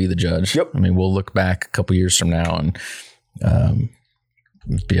term will be the judge. Yep. I mean, we'll look back a couple years from now and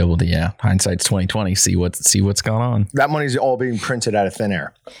be able to, hindsight's 2020, see what's going on. That money's all being printed out of thin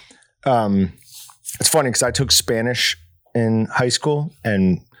air. It's funny because I took Spanish in high school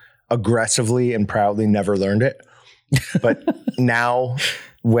and aggressively and proudly never learned it. But now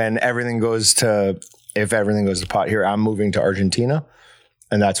when if everything goes to pot here, I'm moving to Argentina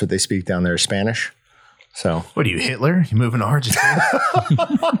and that's what they speak down there, Spanish. So what are you, Hitler? You moving to Argentina?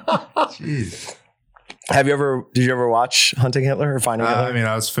 Jeez. Did you ever watch Hunting Hitler or Finding Hitler? I mean,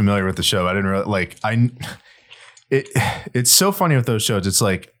 I was familiar with the show. I didn't really it's so funny with those shows. It's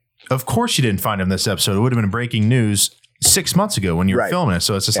like, of course you didn't find him this episode. It would have been breaking news 6 months ago when you were filming it.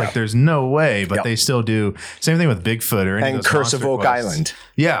 So it's just like, there's no way, but they still do. Same thing with Bigfoot or any of those Curse of Oak Island.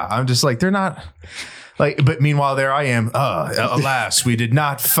 Yeah. I'm just like, they're not like, but meanwhile there I am. Alas, we did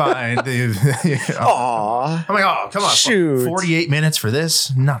not find the, Aw. I'm like, oh, come on. Shoot. 48 minutes for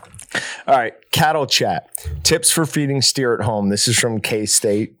this? Nothing. All right. Cattle chat. Tips for feeding steer at home. This is from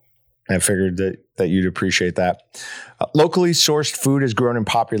K-State. I figured that you'd appreciate that. Locally sourced food has grown in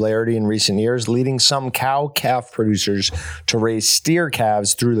popularity in recent years, leading some cow-calf producers to raise steer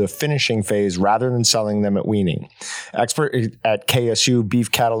calves through the finishing phase rather than selling them at weaning. Expert at KSU Beef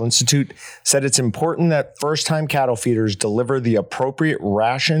Cattle Institute said it's important that first-time cattle feeders deliver the appropriate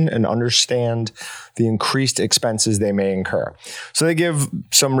ration and understand the increased expenses they may incur. So they give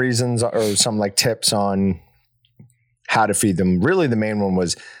some reasons or some tips on how to feed them. Really, the main one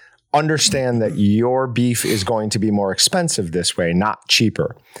was understand that your beef is going to be more expensive this way, not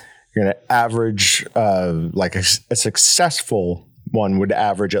cheaper. You're going to average, a successful one would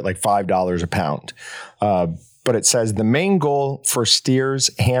average at $5 a pound. But it says the main goal for steers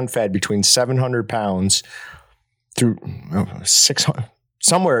hand-fed between 700 pounds through 600,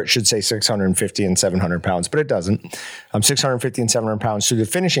 somewhere it should say 650 and 700 pounds, but it doesn't. 650 and 700 pounds through the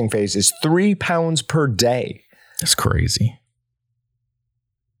finishing phase is 3 pounds per day. That's crazy.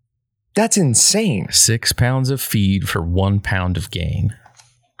 That's insane. 6 pounds of feed for 1 pound of gain.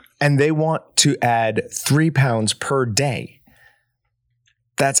 And they want to add 3 pounds per day.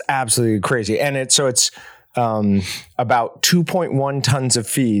 That's absolutely crazy. And it's about 2.1 tons of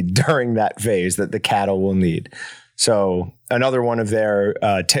feed during that phase that the cattle will need. So another one of their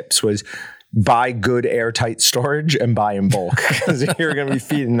tips was buy good airtight storage and buy in bulk because you're going to be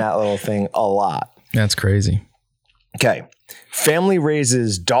feeding that little thing a lot. That's crazy. Okay. Family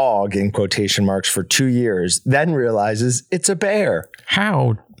raises dog in quotation marks for 2 years, then realizes it's a bear.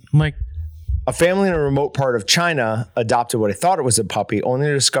 How? A family in a remote part of China adopted what I thought it was a puppy, only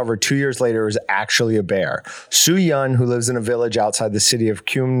to discover 2 years later it was actually a bear. Su Yun, who lives in a village outside the city of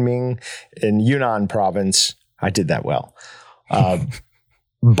Kunming in Yunnan province, I did that well,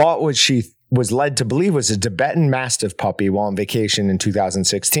 bought what she was led to believe was a Tibetan Mastiff puppy while on vacation in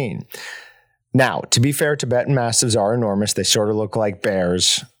 2016. Now, to be fair, Tibetan Mastiffs are enormous. They sort of look like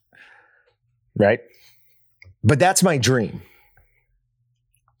bears, right? But that's my dream.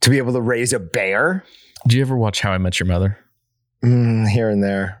 To be able to raise a bear. Do you ever watch How I Met Your Mother? Here and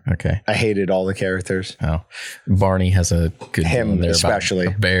there. Okay. I hated all the characters. Oh, Barney has a good him one there especially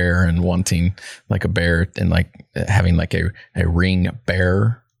about a bear and wanting a bear and having a ring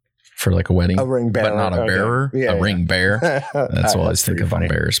bearer for a wedding. A ring bearer. But not a bearer. Yeah, ring bear. That's what I always think of on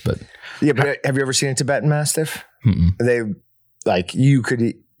bears. But yeah, but have you ever seen a Tibetan Mastiff? Mm-mm. They you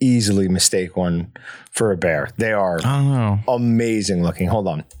could easily mistake one for a bear. They are amazing looking. Hold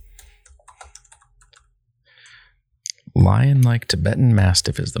on. Lion-like Tibetan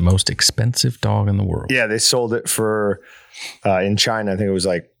Mastiff is the most expensive dog in the world. Yeah, they sold it for in China. I think it was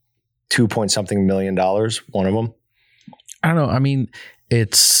like $2 million. One of them. I don't know. I mean,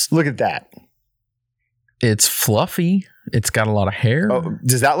 Look at that. It's fluffy. It's got a lot of hair. Oh,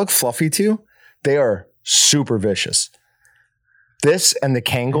 does that look fluffy to you? They are super vicious. This and the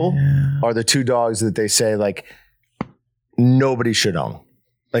Kangol are the two dogs that they say like nobody should own.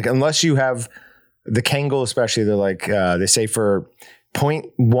 Like unless you have the Kangol, especially, they're like they say for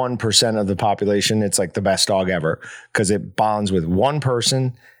 0.1% of the population, it's like the best dog ever because it bonds with one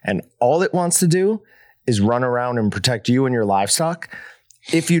person and all it wants to do is run around and protect you and your livestock.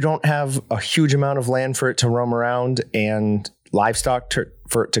 If you don't have a huge amount of land for it to roam around and livestock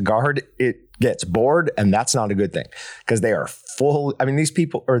for it to guard, it gets bored, and that's not a good thing because they are full. I mean,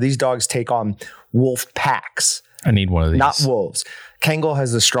 these dogs take on wolf packs. I need one of these. Not wolves. Kangol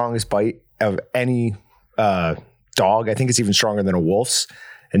has the strongest bite of any dog. I think it's even stronger than a wolf's,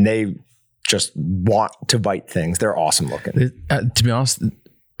 and they just want to bite things. They're awesome looking. To be honest,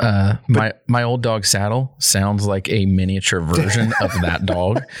 my old dog Saddle sounds like a miniature version of that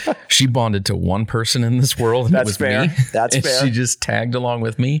dog. She bonded to one person in this world, and That's it was fair. me. That's and fair. She just tagged along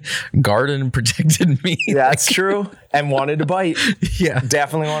with me, guarded and protected me. That's true. And wanted to bite. Yeah.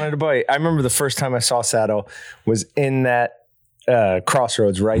 Definitely wanted to bite. I remember the first time I saw Saddle was in that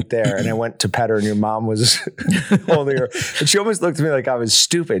crossroads right there. And I went to pet her and your mom was holding her. And she almost looked at me like I was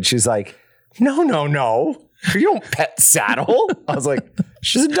stupid. She's like, no. You don't pet Saddle. I was like,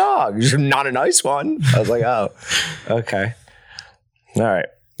 she's a dog. She's not a nice one. I was like, oh, okay. All right.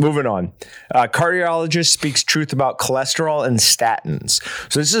 Moving on. Cardiologist speaks truth about cholesterol and statins.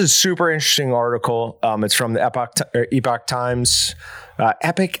 So this is a super interesting article. It's from the Epoch Times.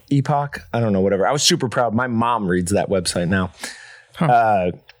 Epoch? I don't know, whatever. I was super proud. My mom reads that website now.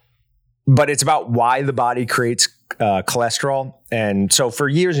 But it's about why the body creates cholesterol. And so for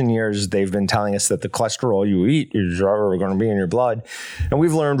years and years, they've been telling us that the cholesterol you eat is going to be in your blood. And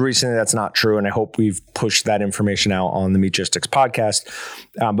we've learned recently that's not true. And I hope we've pushed that information out on the Meatgistics podcast.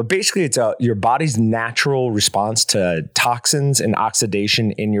 But basically, it's your body's natural response to toxins and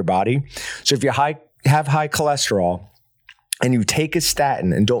oxidation in your body. So if you have high cholesterol and you take a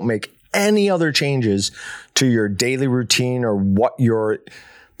statin and don't make any other changes to your daily routine or what you're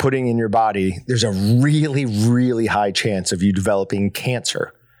putting in your body, there's a really, really high chance of you developing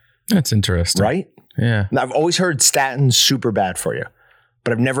cancer. That's interesting. Right? Yeah. Now, I've always heard statins super bad for you,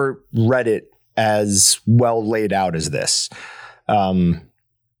 but I've never read it as well laid out as this.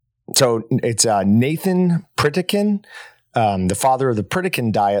 So it's Nathan Pritikin, the father of the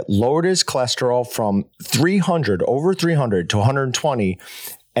Pritikin diet, lowered his cholesterol from over 300 to 120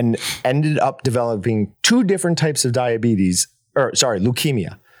 and ended up developing two different types of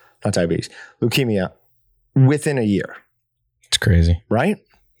leukemia. Not diabetes, leukemia within a year. It's crazy. Right?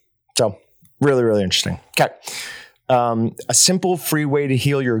 So really, really interesting. Okay. A simple free way to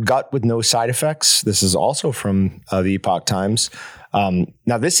heal your gut with no side effects. This is also from the Epoch Times.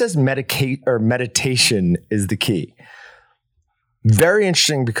 Now this says meditation is the key. Very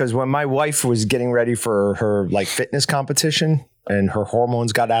interesting because when my wife was getting ready for her fitness competition and her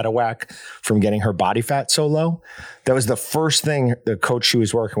hormones got out of whack from getting her body fat so low, that was the first thing the coach she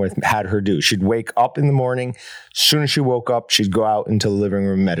was working with had her do. She'd wake up in the morning. As soon as she woke up, she'd go out into the living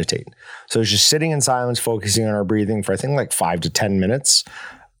room and meditate. So it was just sitting in silence, focusing on her breathing for I think 5 to 10 minutes.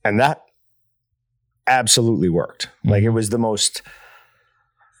 And that absolutely worked. It was the most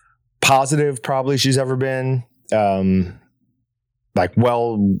positive probably she's ever been.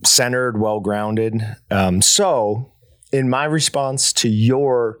 Well-centered, well-grounded. So in my response to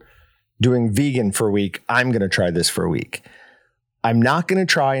your doing vegan for a week, I'm going to try this for a week. I'm not going to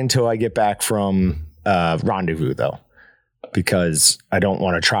try until I get back from Rendezvous, though, because I don't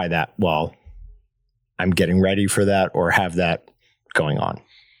want to try that while I'm getting ready for that or have that going on.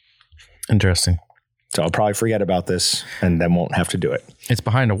 Interesting. So I'll probably forget about this and then won't have to do it. It's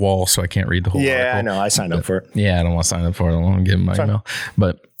behind a wall, so I can't read the whole article. Yeah, I know. I signed up for it. Yeah, I don't want to sign up for it. I don't want to give them my email.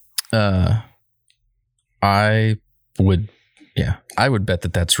 But I would bet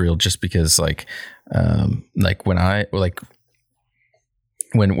that that's real just because when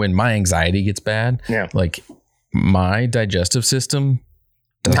my anxiety gets bad, my digestive system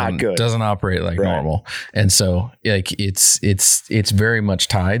doesn't operate like normal. And so it's very much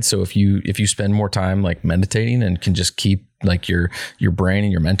tied. So if you spend more time meditating and can just keep your brain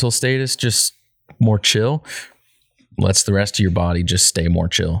and your mental status just more chill, lets the rest of your body just stay more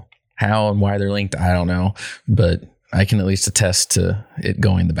chill. How and why they're linked, I don't know, but I can at least attest to it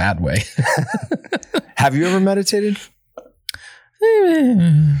going the bad way. Have you ever meditated?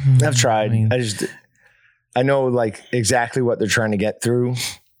 I've tried. I know like exactly what they're trying to get through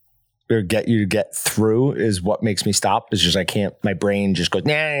or get you to get through is what makes me stop. It's just I can't, my brain just goes,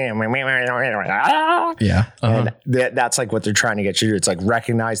 Yeah. and that's like what they're trying to get you to do. It's like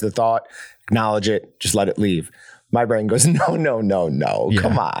recognize the thought, acknowledge it, just let it leave. My brain goes, no,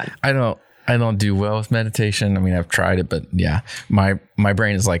 come on. I don't do well with meditation. I mean, I've tried it, but yeah, my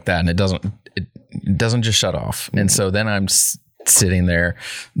brain is like that, and it doesn't just shut off. And so then I'm sitting there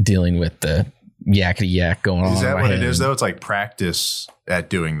dealing with the yakety yak going on. Is that in my what head. it is though? It's like practice at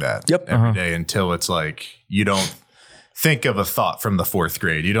doing that Yep. every day until it's like you don't think of a thought from the 4th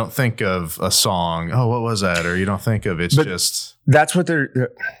grade. You don't think of a song. Oh, what was that? Or you don't think of it's just. That's what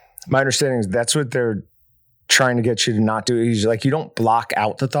my understanding is that's what they're trying to get you to not do. He's like, you don't block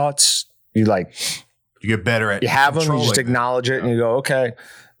out the thoughts. You like, You get better at. you have them, you just controlling them. acknowledge it and you go, okay,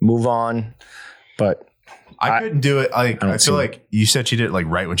 move on. But I couldn't do it. I don't see feel like you said she did it like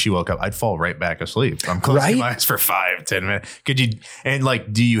right when she woke up. I'd fall right back asleep. I'm closing Right? my eyes for 5-10 minutes. Could you? And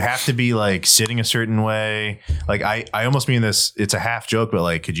like, do you have to be like sitting a certain way? Like, I almost mean this. It's a half joke, but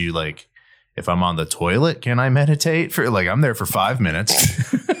like, could you like, if I'm on the toilet, can I meditate for like? I'm there for 5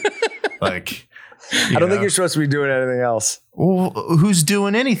 minutes. Like, I don't think you're supposed to be doing anything else. well, who's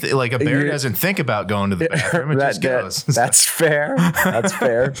doing anything? Like a bear You're- doesn't think about going to the bathroom. It just goes. That's fair. That's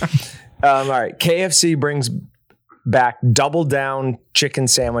fair. All right. KFC brings back Double Down chicken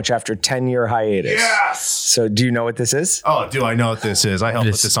sandwich after 10-year hiatus. Yes. So do you know what this is? Oh, do I know what this is? I helped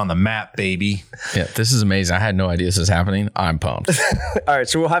put This- this on the map, baby. Yeah, this is amazing. I had no idea this is happening. I'm pumped. All right.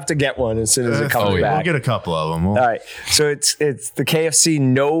 So we'll have to get one as soon as it comes We'll back. get a couple of them. All right. So it's the KFC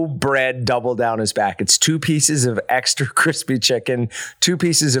no bread Double Down is back. It's 2 pieces of extra crispy chicken, 2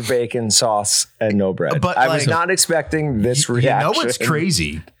 pieces of bacon sauce, and no bread. But, I was like, not expecting this reaction. You know what's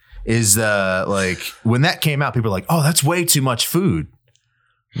crazy is like when that came out, people were like, "Oh, that's way too much food."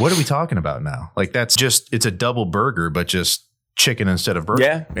 What are we talking about now? Like that's just it's a double burger, but just chicken instead of burger,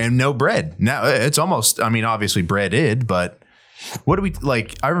 Yeah. and no bread. Now it's almost. I mean, obviously breaded, but what do we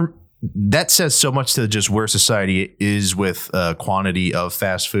like? That says so much to just where society is with quantity of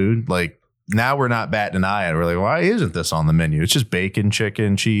fast food. Like now we're not batting an eye at it. We're like, why isn't this on the menu? It's just bacon,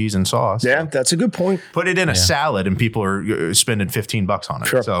 chicken, cheese, and sauce. Yeah, that's a good point. Put it in a salad and people are spending $15 on it.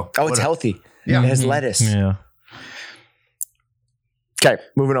 Sure. So it's healthy. Yeah. It has lettuce. Yeah. Okay,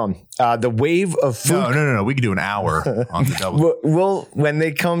 moving on. The wave of food. No. We could do an hour on the double. We'll when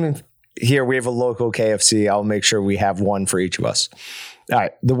they come here, we have a local KFC. I'll make sure we have one for each of us. All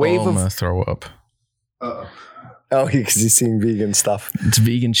right. The wave I'm of gonna throw up. because he's seeing vegan stuff. It's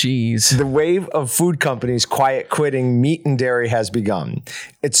vegan cheese. The wave of food companies quiet quitting meat and dairy has begun.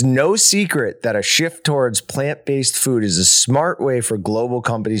 It's no secret that a shift towards plant-based food is a smart way for global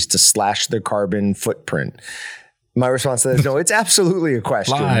companies to slash their carbon footprint. My response to that is no, it's absolutely a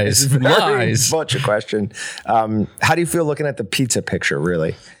question. Lies. It's very Lies. much a question. How do you feel looking at the pizza picture,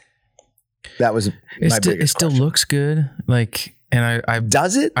 really? That was my biggest It still question. looks good. Like, and I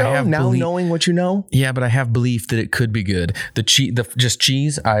Does it, though, I have now belief- knowing what you know? yeah, but I have belief that it could be good. The just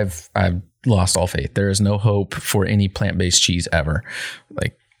cheese, I've lost all faith. There is no hope for any plant-based cheese ever.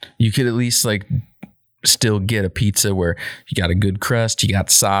 Like, you could at least like still get a pizza where you got a good crust, you got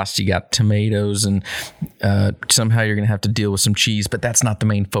sauce, you got tomatoes, and somehow you're gonna have to deal with some cheese, but that's not the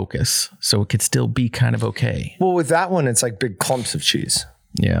main focus. So it could still be kind of okay. Well, with that one, it's like big clumps of cheese.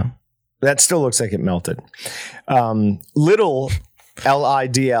 Yeah. That still looks like it melted. Lidl,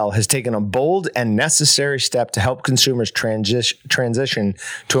 L-I-D-L, has taken a bold and necessary step to help consumers transition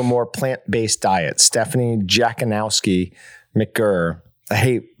to a more plant-based diet. Stephanie Jakanowski McGurr, I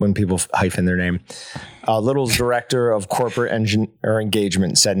hate when people hyphen their name, Lidl's director of corporate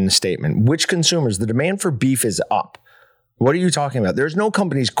engagement, said in a statement, which consumers, the demand for beef is up. What are you talking about? There's no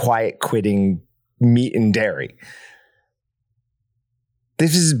companies quiet quitting meat and dairy.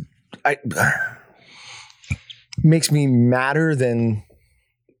 This is... makes me madder than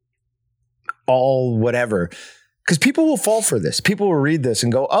all whatever, because people will fall for this. People will read this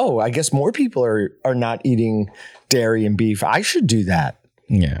and go, "Oh, I guess more people are not eating dairy and beef. I should do that."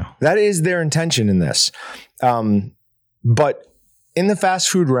 Yeah. That is their intention in this. But in the fast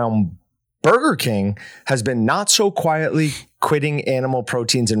food realm, Burger King has been not so quietly quitting animal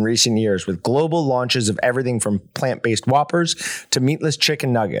proteins in recent years with global launches of everything from plant-based Whoppers to meatless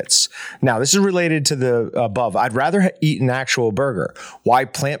chicken nuggets. Now, this is related to the above. I'd rather eat an actual burger. Why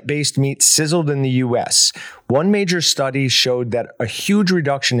plant-based meat sizzled in the U.S.? One major study showed that a huge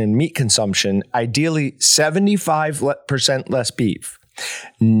reduction in meat consumption, ideally 75% less beef,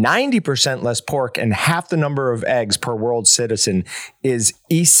 90% less pork, and half the number of eggs per world citizen is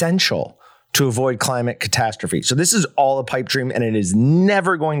essential to avoid climate catastrophe. So this is all a pipe dream, and it is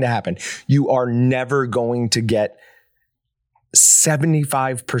never going to happen. You are never going to get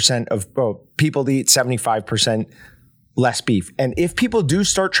 75% of people to eat 75% less beef. And if people do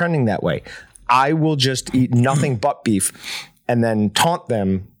start trending that way, I will just eat nothing but beef and then taunt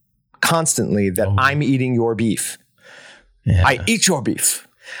them constantly that I'm eating your beef. Yeah. I eat your beef.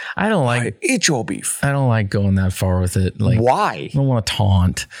 I eat your beef. I don't like going that far with it. Like, why? I don't want to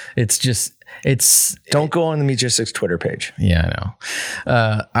taunt. Don't go on the Meat6 Twitter page. Yeah, I know.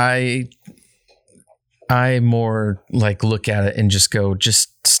 I more like look at it and just go,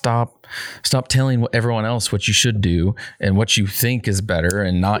 just stop telling everyone else what you should do and what you think is better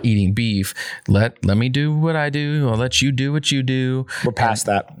and not eating beef. Let me do what I do. I'll let you do what you do. We're past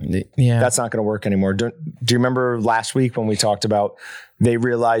that. Yeah. That's not going to work anymore. Do you remember last week when we talked about they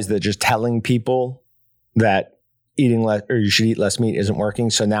realized that just telling people that eating less or you should eat less meat isn't working?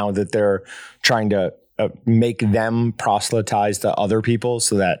 So now that they're trying to make them proselytize to other people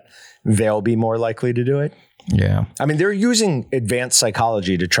so that they'll be more likely to do it. Yeah. I mean, they're using advanced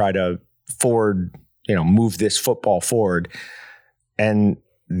psychology to try to move this football forward. And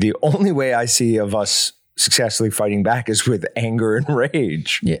the only way I see of us successfully fighting back is with anger and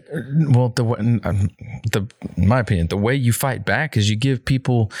rage. Yeah. Well, in my opinion, the way you fight back is you give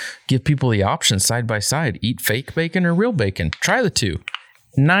people the option side by side, eat fake bacon or real bacon. Try the two.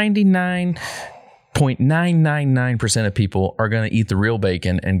 99.999% of people are going to eat the real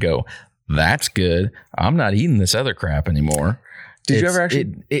bacon and go, that's good. I'm not eating this other crap anymore. Did you ever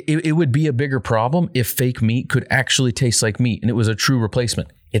actually? It would be a bigger problem if fake meat could actually taste like meat and it was a true replacement.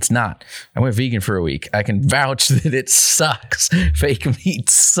 It's not. I went vegan for a week. I can vouch that it sucks. Fake meat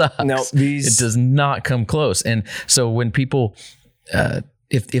sucks. No, it does not come close. And so when people,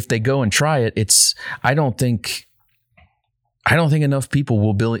 if they go and try it, I don't think enough people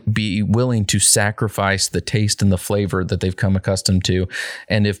will be willing to sacrifice the taste and the flavor that they've come accustomed to.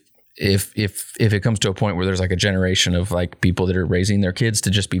 And if it comes to a point where there's like a generation of like people that are raising their kids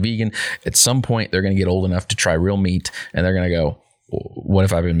to just be vegan, at some point they're going to get old enough to try real meat and they're going to go, what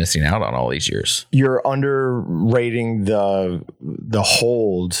have I been missing out on all these years? You're underrating the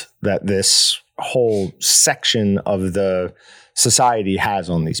hold that this whole section of the society has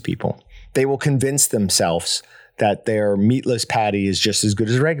on these people. They will convince themselves that their meatless patty is just as good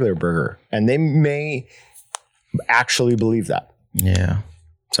as a regular burger. And they may actually believe that. Yeah.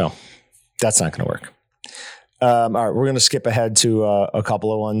 So that's not going to work. All right, we're going to skip ahead to a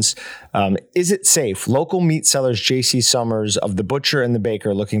couple of ones. Is it safe? Local meat sellers J.C. Summers of The Butcher and the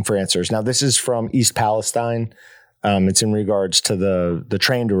Baker looking for answers. Now, this is from East Palestine. It's in regards to the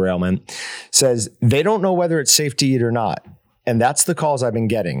train derailment. Says they don't know whether it's safe to eat or not. And that's the calls I've been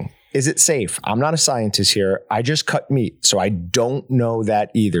getting. Is it safe? I'm not a scientist here. I just cut meat, so I don't know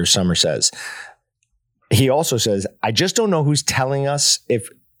that either, Summer says. He also says, I just don't know who's telling us if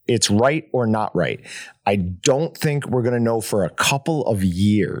it's right or not right. I don't think we're going to know for a couple of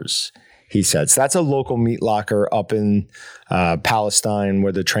years, he said. So that's a local meat locker up in Palestine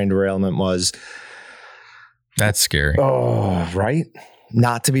where the train derailment was. That's scary. Oh, right?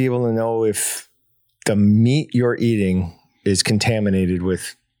 Not to be able to know if the meat you're eating is contaminated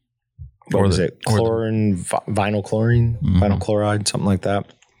with, vinyl chlorine, vinyl chloride, something like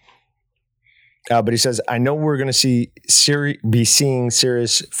that. But he says, I know we're going to be seeing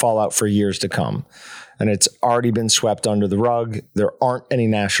serious fallout for years to come. And it's already been swept under the rug. There aren't any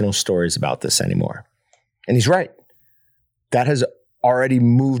national stories about this anymore. And he's right. That has already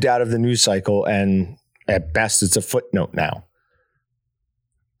moved out of the news cycle. And at best, it's a footnote now.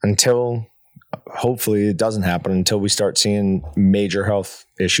 Until, hopefully, it doesn't happen until we start seeing major health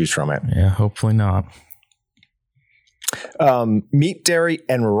issues from it. Yeah, hopefully not. Meat, dairy,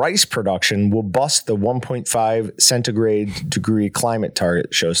 and rice production will bust the 1.5 centigrade degree climate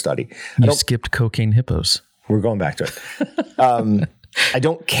target, show study. You skipped cocaine hippos. We're going back to it. I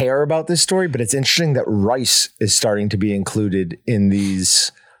don't care about this story, but it's interesting that rice is starting to be included in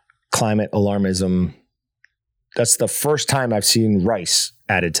these climate alarmism. That's the first time I've seen rice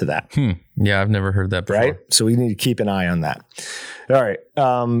added to that. Yeah, I've never heard that before. Right? So we need to keep an eye on that. All right.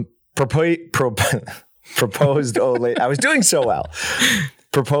 Proposed Olathe. I was doing so well.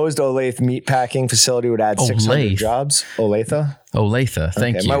 Proposed Olathe meatpacking facility would add 600 jobs. Olathe.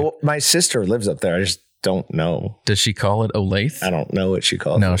 Thank you. My sister lives up there. I just don't know. Does she call it Olathe? I don't know what she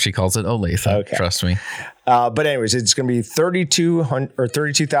calls it. No, she calls it Olathe. Okay. Trust me. But anyways, it's going to be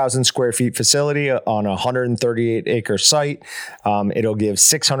 32,000 square feet facility on a 138 acre site. It'll give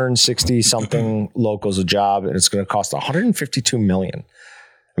 660 something locals a job, and it's going to cost $152 million.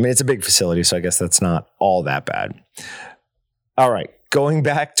 I mean, it's a big facility, so I guess that's not all that bad. All right. Going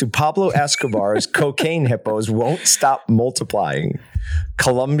back to Pablo Escobar's cocaine hippos won't stop multiplying.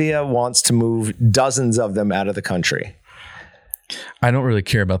 Colombia wants to move dozens of them out of the country. I don't really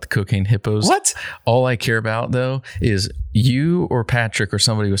care about the cocaine hippos. What? All I care about, though, is you or Patrick or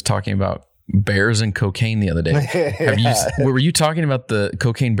somebody was talking about bears and cocaine the other day. Were you talking about the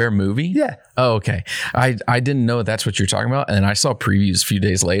Cocaine Bear movie? Yeah. Oh, okay. I didn't know that's what you're talking about. And I saw previews a few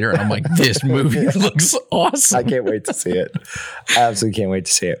days later and I'm like, this movie looks awesome. I can't wait to see it. I absolutely can't wait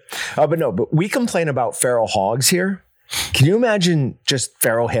to see it. But we complain about feral hogs here. Can you imagine just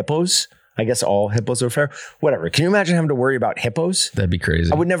feral hippos? I guess all hippos are feral. Whatever. Can you imagine having to worry about hippos? That'd be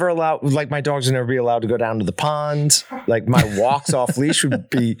crazy. I would never my dogs would never be allowed to go down to the pond. Like my walks off leash would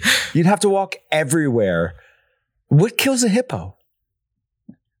be, you'd have to walk everywhere. What kills a hippo?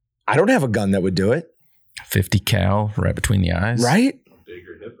 I don't have a gun that would do it. 50 cal right between the eyes. Right?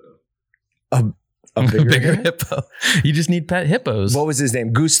 Bigger hippo. A bigger hippo. You just need pet hippos. What was his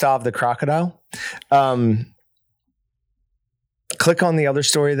name? Gustav the crocodile. Click on the other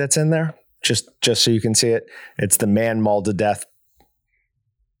story that's in there. Just so you can see it. It's the man mauled to death.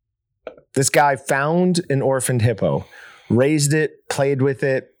 This guy found an orphaned hippo, raised it, played with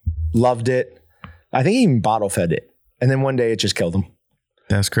it, loved it. I think he even bottle fed it. And then one day it just killed him.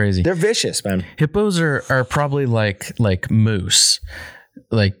 That's crazy. They're vicious, man. Hippos are probably like moose.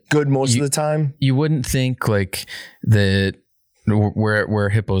 Like good most of the time. You wouldn't think like that where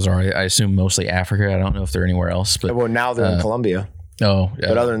hippos are. I assume mostly Africa. I don't know if they're anywhere else. But well, now they're in Colombia. Oh, yeah.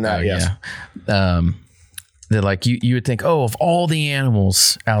 But other than that, yes. Yeah. They're like, you would think, of all the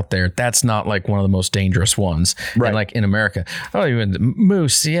animals out there, that's not like one of the most dangerous ones. Right. And like in America, even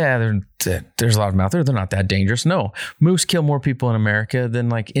moose, there's a lot of them out there. They're not that dangerous. No, moose kill more people in America than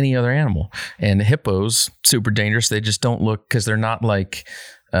like any other animal. And hippos, super dangerous. They just don't look, because they're not like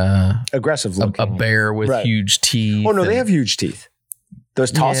aggressive looking. A bear with huge teeth. Oh, no, they have huge teeth. Those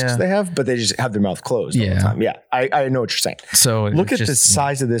tusks they have, but they just have their mouth closed all the time. Yeah, I know what you're saying. So look at the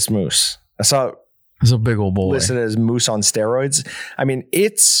size of this moose. I saw it's a big old boy. Listed as moose on steroids. I mean,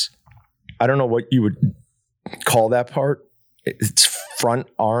 I don't know what you would call that part. Its front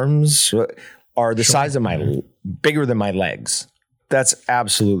arms are the size of bigger than my legs. That's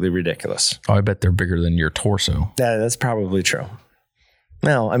absolutely ridiculous. Oh, I bet they're bigger than your torso. Yeah, that's probably true.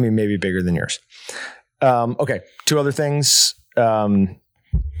 Well, I mean, maybe bigger than yours. Okay, two other things.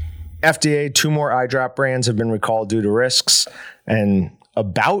 FDA, 2 more eye drop brands have been recalled due to risks. And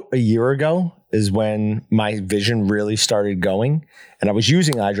about a year ago is when my vision really started going. And I was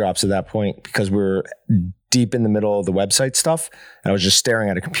using eye drops at that point because we were deep in the middle of the website stuff. And I was just staring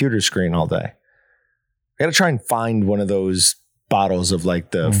at a computer screen all day. I got to try and find one of those bottles of like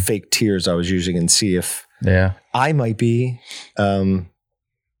the fake tears I was using and see if I might be,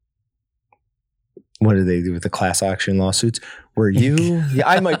 what do they do with the class action lawsuits? Where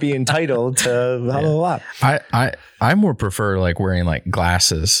I might be entitled to blah, blah, blah. I more prefer like wearing like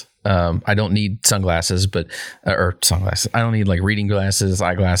glasses. I don't need sunglasses, or sunglasses. I don't need like reading glasses,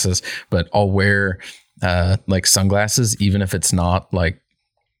 eyeglasses, but I'll wear like sunglasses, even if it's not like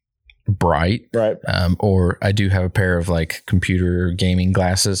bright. Right. Or I do have a pair of like computer gaming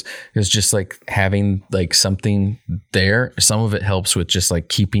glasses. It's just like having like something there. Some of it helps with just like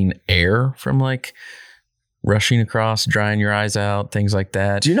keeping air from like rushing across, drying your eyes out, things like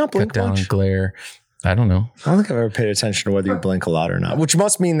that. Do you not blink Cut down much? on glare. I don't know. I don't think I've ever paid attention to whether you blink a lot or not, which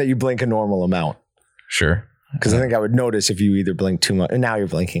must mean that you blink a normal amount. Sure. Because I think I would notice if you either blink too much, and now you're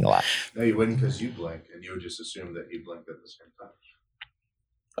blinking a lot. No, you wouldn't, because you blink, and you would just assume that you blinked at the same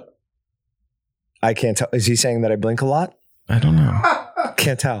time. I can't tell. Is he saying that I blink a lot? I don't know.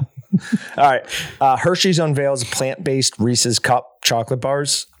 Can't tell. All right. Hershey's unveils plant-based Reese's Cup chocolate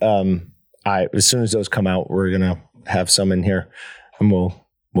bars. As soon as those come out, we're going to have some in here, and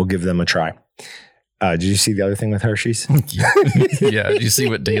we'll give them a try. Did you see the other thing with Hershey's? Yeah. Did you see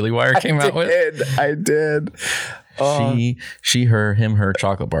what Daily Wire came out with? I did. She, her, him, her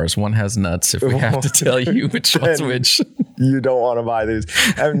chocolate bars. One has nuts. If we have to tell you which one's which. You don't want to buy these.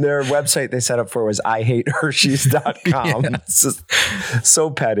 And their website they set up for was IHateHershey's.com. Yeah. It's just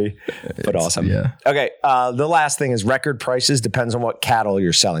so petty, but awesome. Yeah. Okay. The last thing is record prices. Depends on what cattle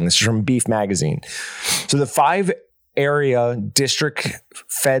you're selling. This is from Beef Magazine. So the 5 area district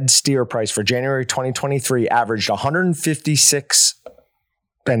fed steer price for January 2023 averaged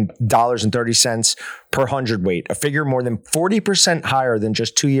 $156.30 per hundredweight, a figure more than 40% higher than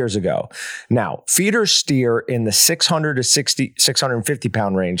just 2 years ago. Now, feeder steer in the 600 to 650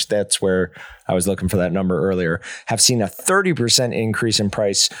 pound range, that's where I was looking for that number earlier, have seen a 30% increase in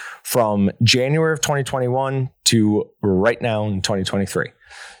price from January of 2021 to right now in 2023.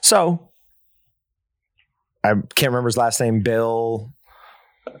 So I can't remember his last name, Bill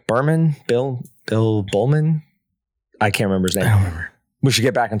Bill Bullman. I can't remember his name. I don't remember. We should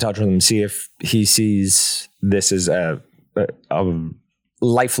get back in touch with him and see if he sees this as a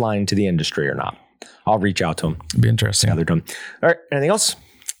lifeline to the industry or not. I'll reach out to him. It'd be interesting. All right. Anything else?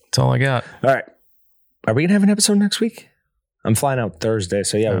 That's all I got. All right. Are we going to have an episode next week? I'm flying out Thursday,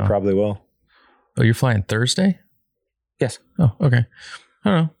 so yeah, we probably will. Oh, you're flying Thursday? Yes. Oh, okay. I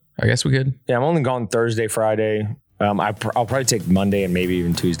don't know. I guess we could. Yeah, I'm only gone Thursday, Friday. I'll probably take Monday and maybe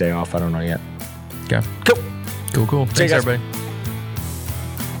even Tuesday off. I don't know yet. Okay. Cool. Thanks, everybody.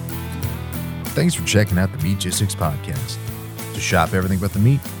 Thanks for checking out the Meatgistics podcast. To shop everything but the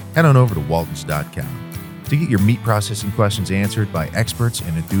meat, head on over to waltons.com. To get your meat processing questions answered by experts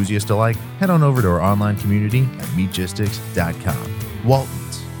and enthusiasts alike, head on over to our online community at meatgistics.com.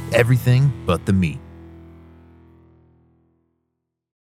 Waltons, everything but the meat.